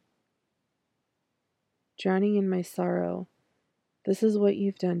happened? Drowning in my sorrow, this is what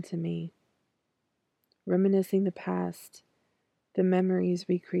you've done to me. Reminiscing the past, the memories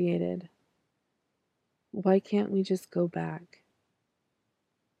we created. Why can't we just go back?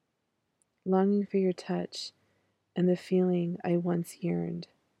 Longing for your touch and the feeling I once yearned.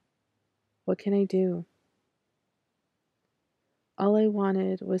 What can I do? All I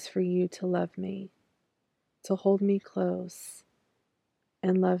wanted was for you to love me, to hold me close,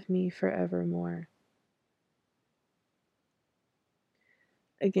 and love me forevermore.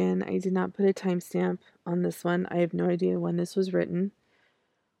 Again, I did not put a timestamp on this one. I have no idea when this was written,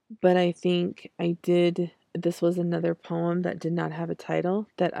 but I think I did. This was another poem that did not have a title,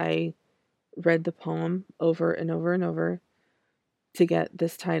 that I read the poem over and over and over to get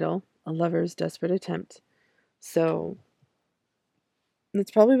this title, A Lover's Desperate Attempt. So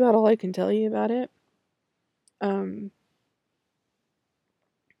that's probably about all I can tell you about it. Um,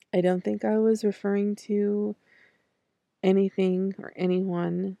 I don't think I was referring to anything or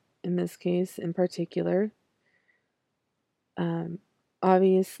anyone in this case in particular. Um,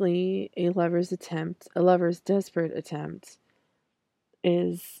 Obviously, a lover's desperate attempt,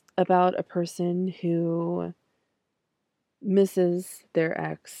 is about a person who misses their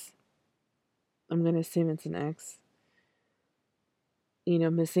ex. I'm going to assume it's an ex.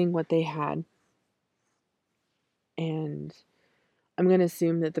 Missing what they had. And I'm going to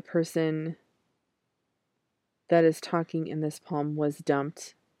assume that the person that is talking in this poem was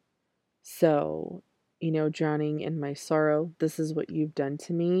dumped. So, drowning in my sorrow, this is what you've done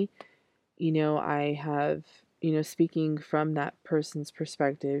to me. I have, speaking from that person's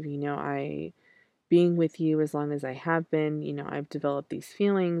perspective, I being with you as long as I have been, I've developed these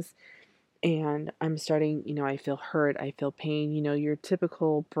feelings and I'm starting, I feel hurt, I feel pain, your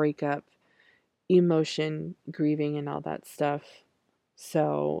typical breakup emotion, grieving, and all that stuff.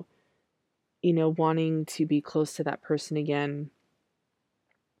 So, wanting to be close to that person again,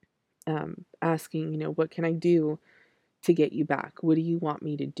 asking, what can I do to get you back? What do you want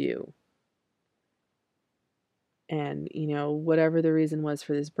me to do? And, whatever the reason was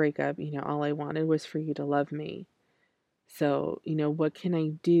for this breakup, all I wanted was for you to love me. So, what can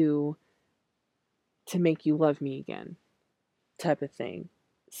I do to make you love me again? Type of thing.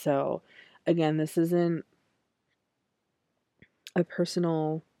 So, again, this isn't a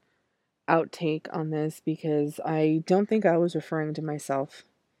personal outtake on this because I don't think I was referring to myself.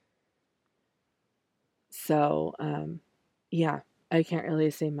 So, yeah, I can't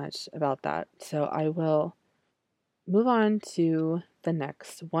really say much about that. So, I will move on to the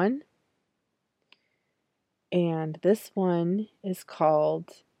next one. And this one is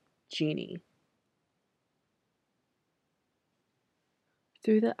called Genie.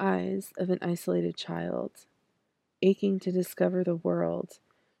 Through the eyes of an isolated child, aching to discover the world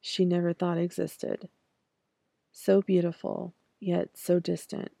she never thought existed. So beautiful, yet so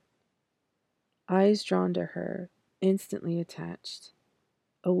distant. Eyes drawn to her, instantly attached.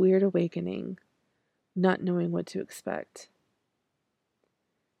 A weird awakening, not knowing what to expect.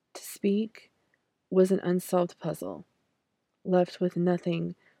 To speak was an unsolved puzzle, left with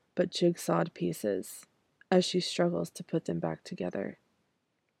nothing but jigsawed pieces as she struggles to put them back together.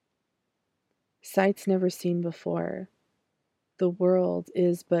 Sights never seen before, the world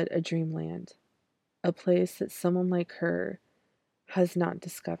is but a dreamland, a place that someone like her has not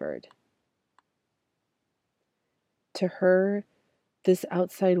discovered. To her, this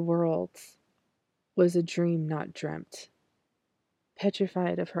outside world was a dream not dreamt,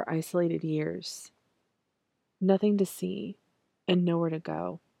 petrified of her isolated years. Nothing to see and nowhere to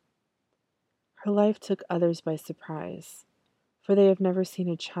go. Her life took others by surprise, for they have never seen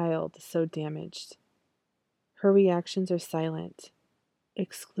a child so damaged. Her reactions are silent,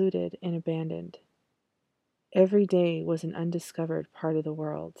 excluded, and abandoned. Every day was an undiscovered part of the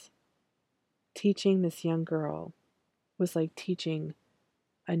world. Teaching this young girl was like teaching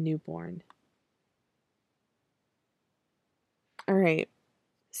a newborn. All right,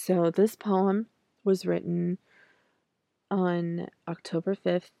 so this poem was written on October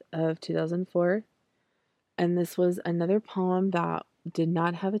 5th of 2004, and this was another poem that did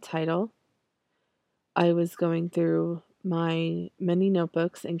not have a title. I was going through my many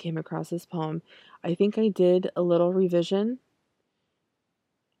notebooks and came across this poem. I think I did a little revision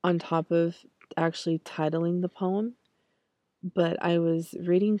on top of actually titling the poem. but I was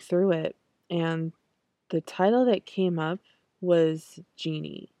reading through it, and the title that came up was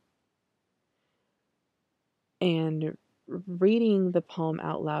Genie. And reading the poem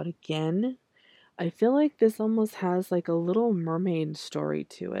out loud again, I feel like this almost has like a little mermaid story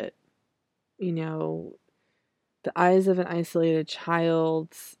to it. You know, the eyes of an isolated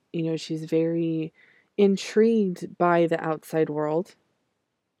child, she's very intrigued by the outside world.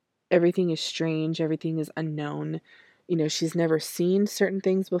 Everything is strange, everything is unknown. She's never seen certain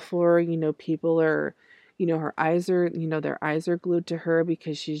things before. People are, her eyes are, their eyes are glued to her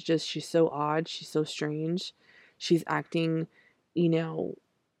because she's so odd, she's so strange. She's acting, you know,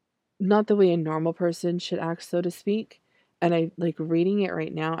 not the way a normal person should act, so to speak. And I like reading it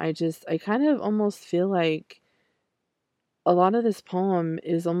right now, I kind of almost feel like a lot of this poem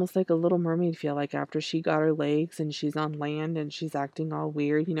is almost like a Little Mermaid feel, like after she got her legs and she's on land and she's acting all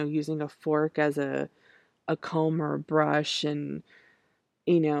weird, using a fork as a comb or a brush, and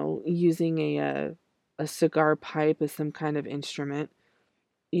using a cigar pipe as some kind of instrument.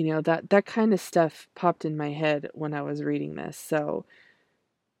 That kind of stuff popped in my head when I was reading this. So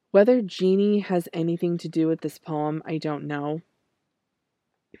whether Genie has anything to do with this poem, I don't know.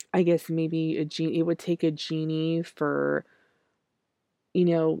 I guess maybe a genie, it would take a genie for,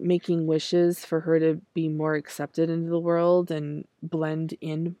 making wishes for her to be more accepted into the world and blend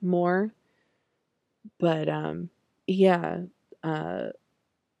in more. But yeah, uh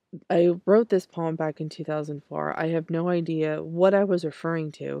I wrote this poem back in 2004. I have no idea what I was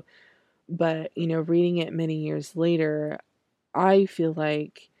referring to, but reading it many years later, I feel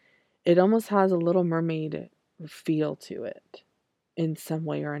like it almost has a Little Mermaid feel to it in some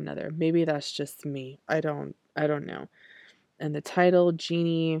way or another. Maybe that's just me. I don't know. And the title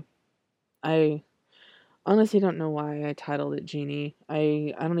Genie, I honestly don't know why I titled it Genie.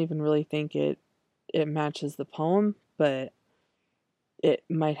 I don't even really think it matches the poem, but it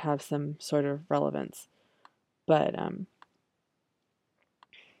might have some sort of relevance. But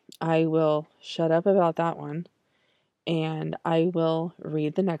I will shut up about that one, and I will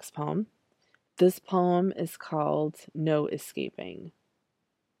read the next poem. This poem is called No Escaping.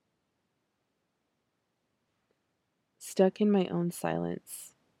 Stuck in my own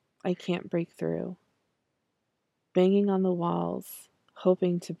silence, I can't break through. Banging on the walls,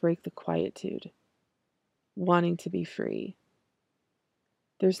 hoping to break the quietude, wanting to be free.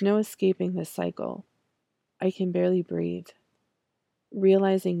 There's no escaping this cycle. I can barely breathe,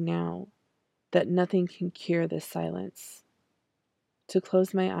 realizing now that nothing can cure this silence. To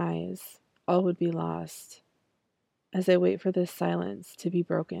close my eyes, all would be lost as I wait for this silence to be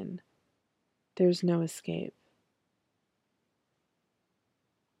broken. There's no escape.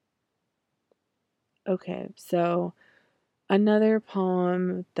 Okay, so another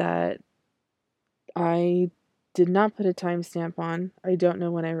poem that I did not put a timestamp on. I don't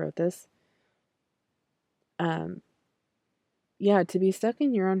know when I wrote this. Um, yeah, to be stuck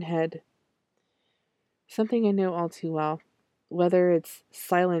in your own head, something I know all too well. Whether it's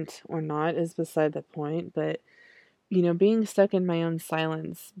silent or not is beside the point, but being stuck in my own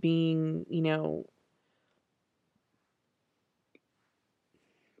silence, being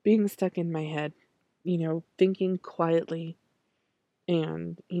stuck in my head, thinking quietly,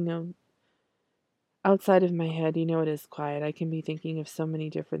 and outside of my head, it is quiet. I can be thinking of so many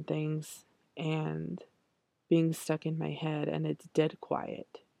different things and being stuck in my head, and it's dead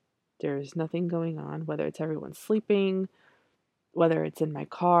quiet. There's nothing going on, whether it's everyone sleeping, whether it's in my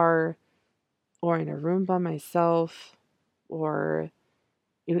car or in a room by myself, or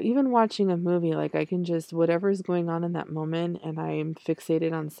even watching a movie. Like, I can just, whatever's going on in that moment, and I'm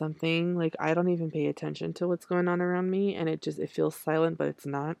fixated on something, like I don't even pay attention to what's going on around me, and it feels silent, but it's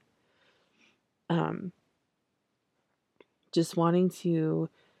not. Um, just wanting to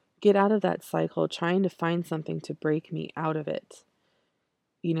get out of that cycle, trying to find something to break me out of it.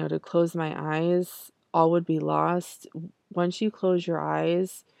 To close my eyes, all would be lost. Once you close your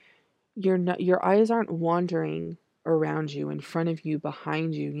eyes, your eyes aren't wandering around you, in front of you,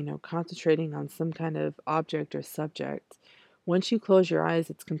 behind you, concentrating on some kind of object or subject. Once you close your eyes,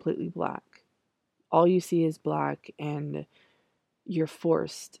 it's completely black. All you see is black, and you're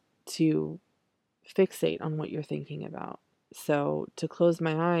forced to fixate on what you're thinking about. So to close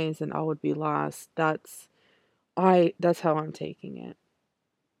my eyes and all would be lost, that's how I'm taking it.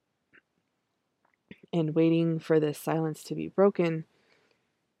 And waiting for this silence to be broken.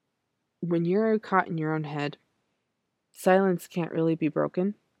 When you're caught in your own head, silence can't really be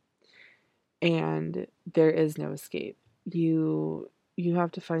broken, and there is no escape. You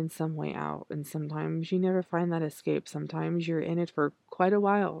have to find some way out, and sometimes you never find that escape. Sometimes you're in it for quite a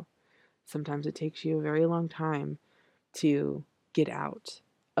while. Sometimes it takes you a very long time, to get out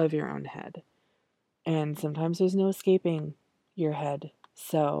of your own head. And sometimes there's no escaping your head.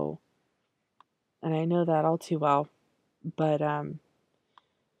 So, and I know that all too well. But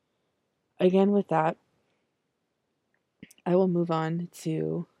again, with that, I will move on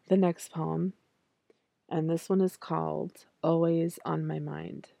to the next poem. And this one is called Always on My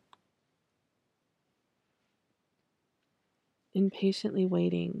Mind. Impatiently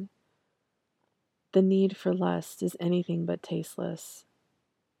waiting, the need for lust is anything but tasteless.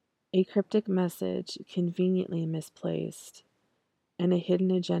 A cryptic message conveniently misplaced, and a hidden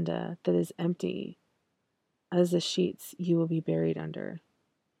agenda that is empty as the sheets you will be buried under.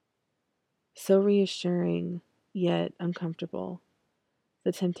 So reassuring, yet uncomfortable,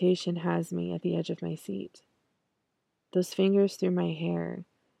 the temptation has me at the edge of my seat. Those fingers through my hair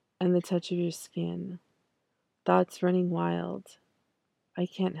and the touch of your skin, thoughts running wild, I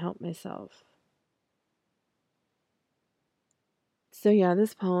can't help myself. So yeah,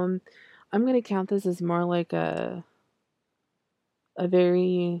 this poem, I'm going to count this as more like a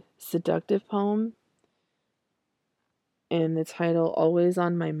very seductive poem, and the title Always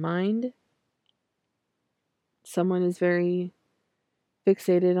on My Mind. Someone is very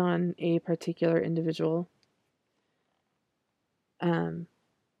fixated on a particular individual. Um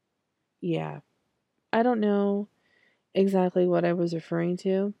yeah, I don't know exactly what I was referring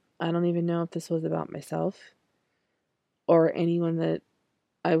to. I don't even know if this was about myself or anyone that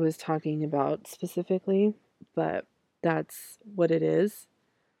I was talking about specifically, but that's what it is.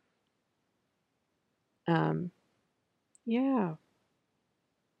 Um yeah,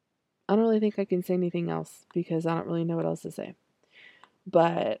 I don't really think I can say anything else because I don't really know what else to say.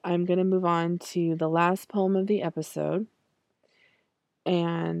 But I'm going to move on to the last poem of the episode.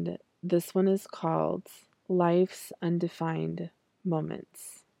 And this one is called Life's Undefined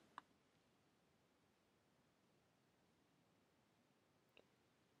Moments.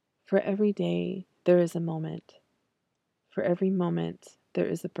 For every day, there is a moment. For every moment, there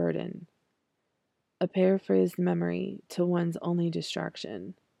is a burden. A paraphrased memory to one's only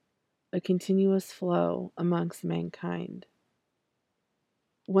distraction. A continuous flow amongst mankind.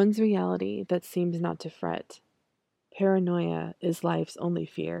 One's reality that seems not to fret. Paranoia is life's only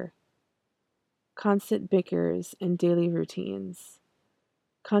fear. Constant bickers and daily routines.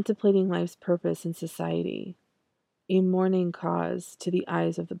 Contemplating life's purpose in society. A mourning cause to the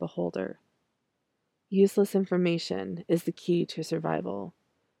eyes of the beholder. Useless information is the key to survival.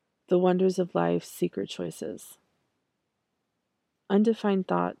 The wonders of life's secret choices. Undefined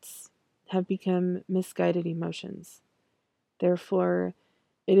thoughts have become misguided emotions. Therefore,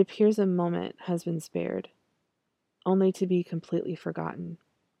 it appears a moment has been spared, only to be completely forgotten.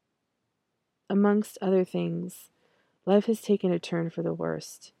 Amongst other things, life has taken a turn for the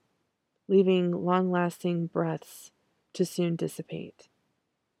worst, leaving long-lasting breaths to soon dissipate.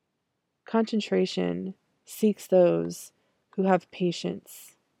 Concentration seeks those who have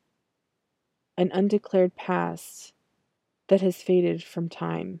patience, an undeclared past that has faded from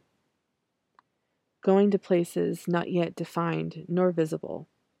time, going to places not yet defined nor visible,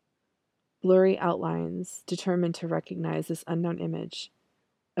 blurry outlines determined to recognize this unknown image,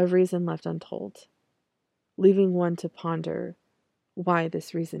 of reason left untold, leaving one to ponder why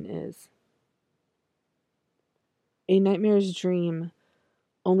this reason is. A nightmare's dream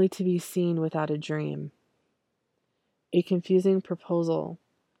only to be seen without a dream, a confusing proposal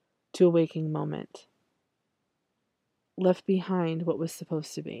to a waking moment, left behind what was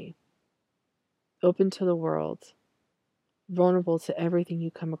supposed to be, open to the world, vulnerable to everything you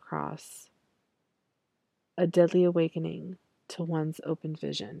come across, a deadly awakening to one's open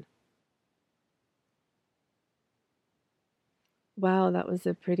vision. Wow, that was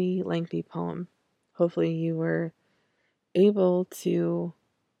a pretty lengthy poem. Hopefully you were able to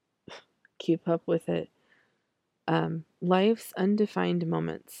keep up with it. Life's Undefined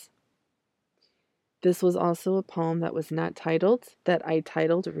Moments. This was also a poem that was not titled, that I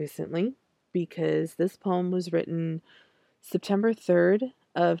titled recently, because this poem was written September 3rd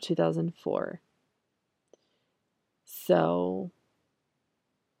of 2004. So,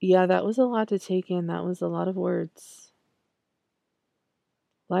 yeah, that was a lot to take in. That was a lot of words.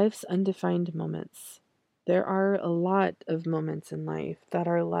 Life's undefined moments. There are a lot of moments in life that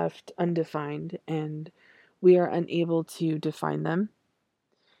are left undefined, and we are unable to define them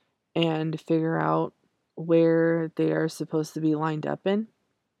and figure out where they are supposed to be lined up in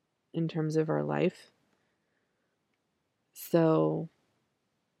terms of our life. So,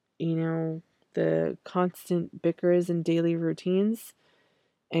 the constant bickers and daily routines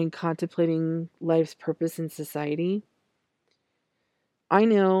and contemplating life's purpose in society. I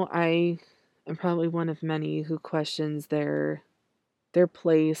know I I'm probably one of many who questions their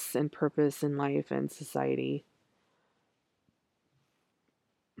place and purpose in life and society.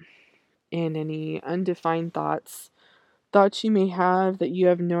 And any undefined thoughts you may have that you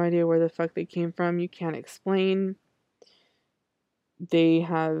have no idea where the fuck they came from, you can't explain. They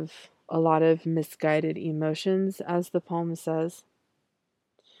have a lot of misguided emotions, as the poem says.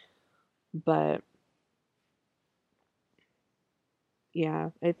 But yeah,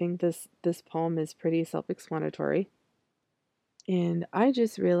 I think this poem is pretty self-explanatory. And I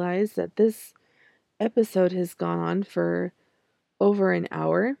just realized that this episode has gone on for over an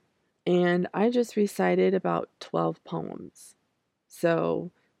hour, and I just recited about 12 poems.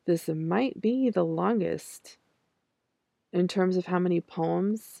 So this might be the longest in terms of how many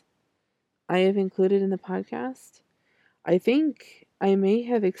poems I have included in the podcast. I think I may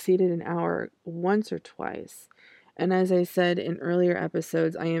have exceeded an hour once or twice. And as I said in earlier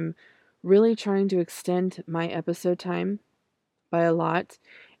episodes, I am really trying to extend my episode time by a lot.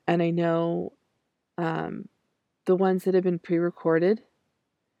 And I know the ones that have been pre-recorded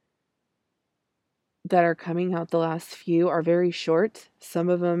that are coming out, the last few, are very short. Some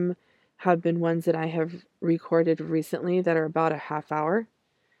of them have been ones that I have recorded recently that are about a half hour.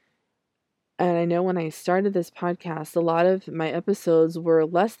 And I know when I started this podcast, a lot of my episodes were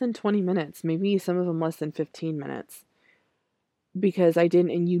less than 20 minutes, maybe some of them less than 15 minutes. Because I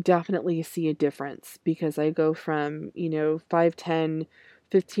didn't, and you definitely see a difference because I go from, 5, 10,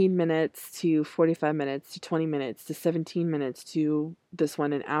 15 minutes to 45 minutes to 20 minutes to 17 minutes to this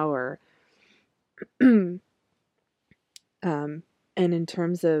one an hour. And in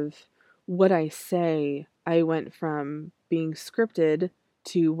terms of what I say, I went from being scripted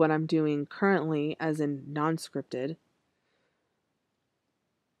to what I'm doing currently as in non-scripted,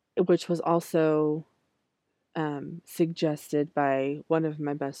 which was also suggested by one of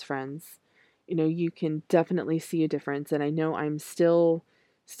my best friends. You can definitely see a difference, and I know I'm still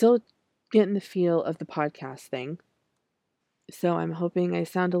getting the feel of the podcast thing. So I'm hoping I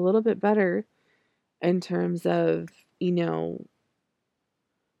sound a little bit better in terms of,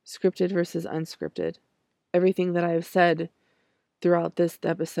 scripted versus unscripted. Everything that I've said throughout this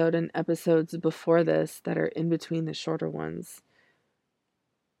episode and episodes before this that are in between the shorter ones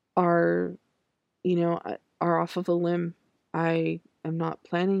are, are off of a limb. I am not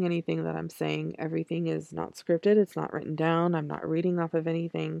planning anything that I'm saying. Everything is not scripted. It's not written down. I'm not reading off of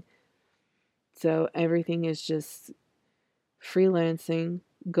anything. So everything is just freelancing,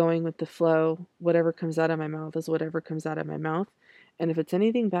 going with the flow. Whatever comes out of my mouth is whatever comes out of my mouth. And if it's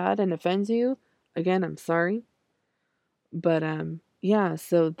anything bad and offends you, again, I'm sorry. But yeah,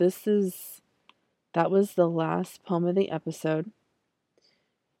 so that was the last poem of the episode.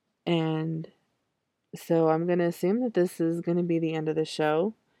 And so I'm going to assume that this is going to be the end of the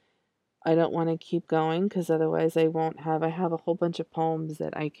show. I don't want to keep going because otherwise I have a whole bunch of poems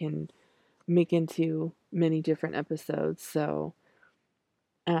that I can make into many different episodes. So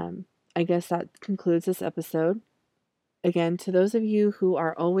I guess that concludes this episode. Again, to those of you who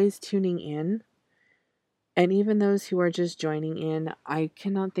are always tuning in, and even those who are just joining in, I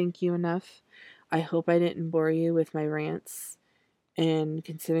cannot thank you enough. I hope I didn't bore you with my rants. And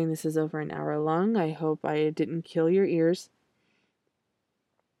considering this is over an hour long, I hope I didn't kill your ears.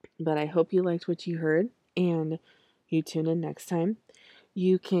 But I hope you liked what you heard, and you tune in next time.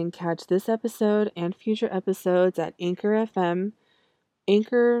 You can catch this episode and future episodes at Anchor FM,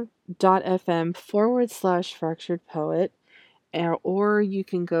 anchor.fm/fractured poet, or you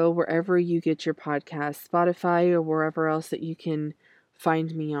can go wherever you get your podcast, Spotify or wherever else that you can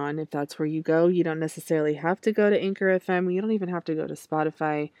find me on. If that's where you go, you don't necessarily have to go to Anchor FM. You don't even have to go to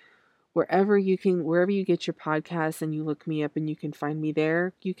Spotify. Wherever you get your podcasts and you look me up and you can find me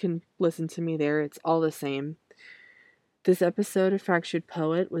there, you can listen to me there. It's all the same. This episode of Fractured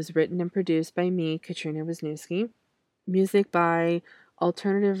Poet was written and produced by me, Katrina Wisniewski. Music by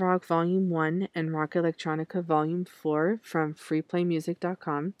Alternative Rock Volume 1 and Rock Electronica Volume 4 from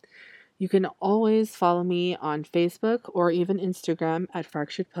freeplaymusic.com. You can always follow me on Facebook or even Instagram at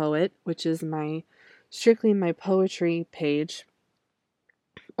Fractured Poet, which is strictly my poetry page.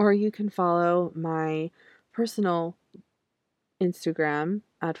 Or you can follow my personal Instagram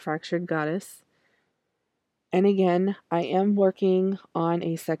at Fractured Goddess. And again, I am working on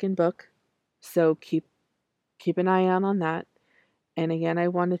a second book, so keep an eye out on that. And again, I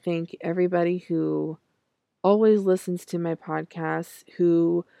want to thank everybody who always listens to my podcast,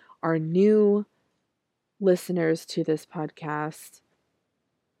 who are new listeners to this podcast.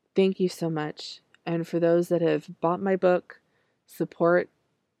 Thank you so much. And for those that have bought my book, support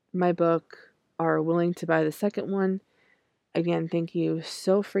my book, are willing to buy the second one, again, thank you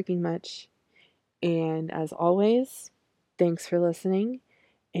so freaking much. And as always, thanks for listening,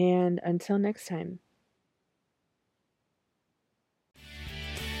 and until next time.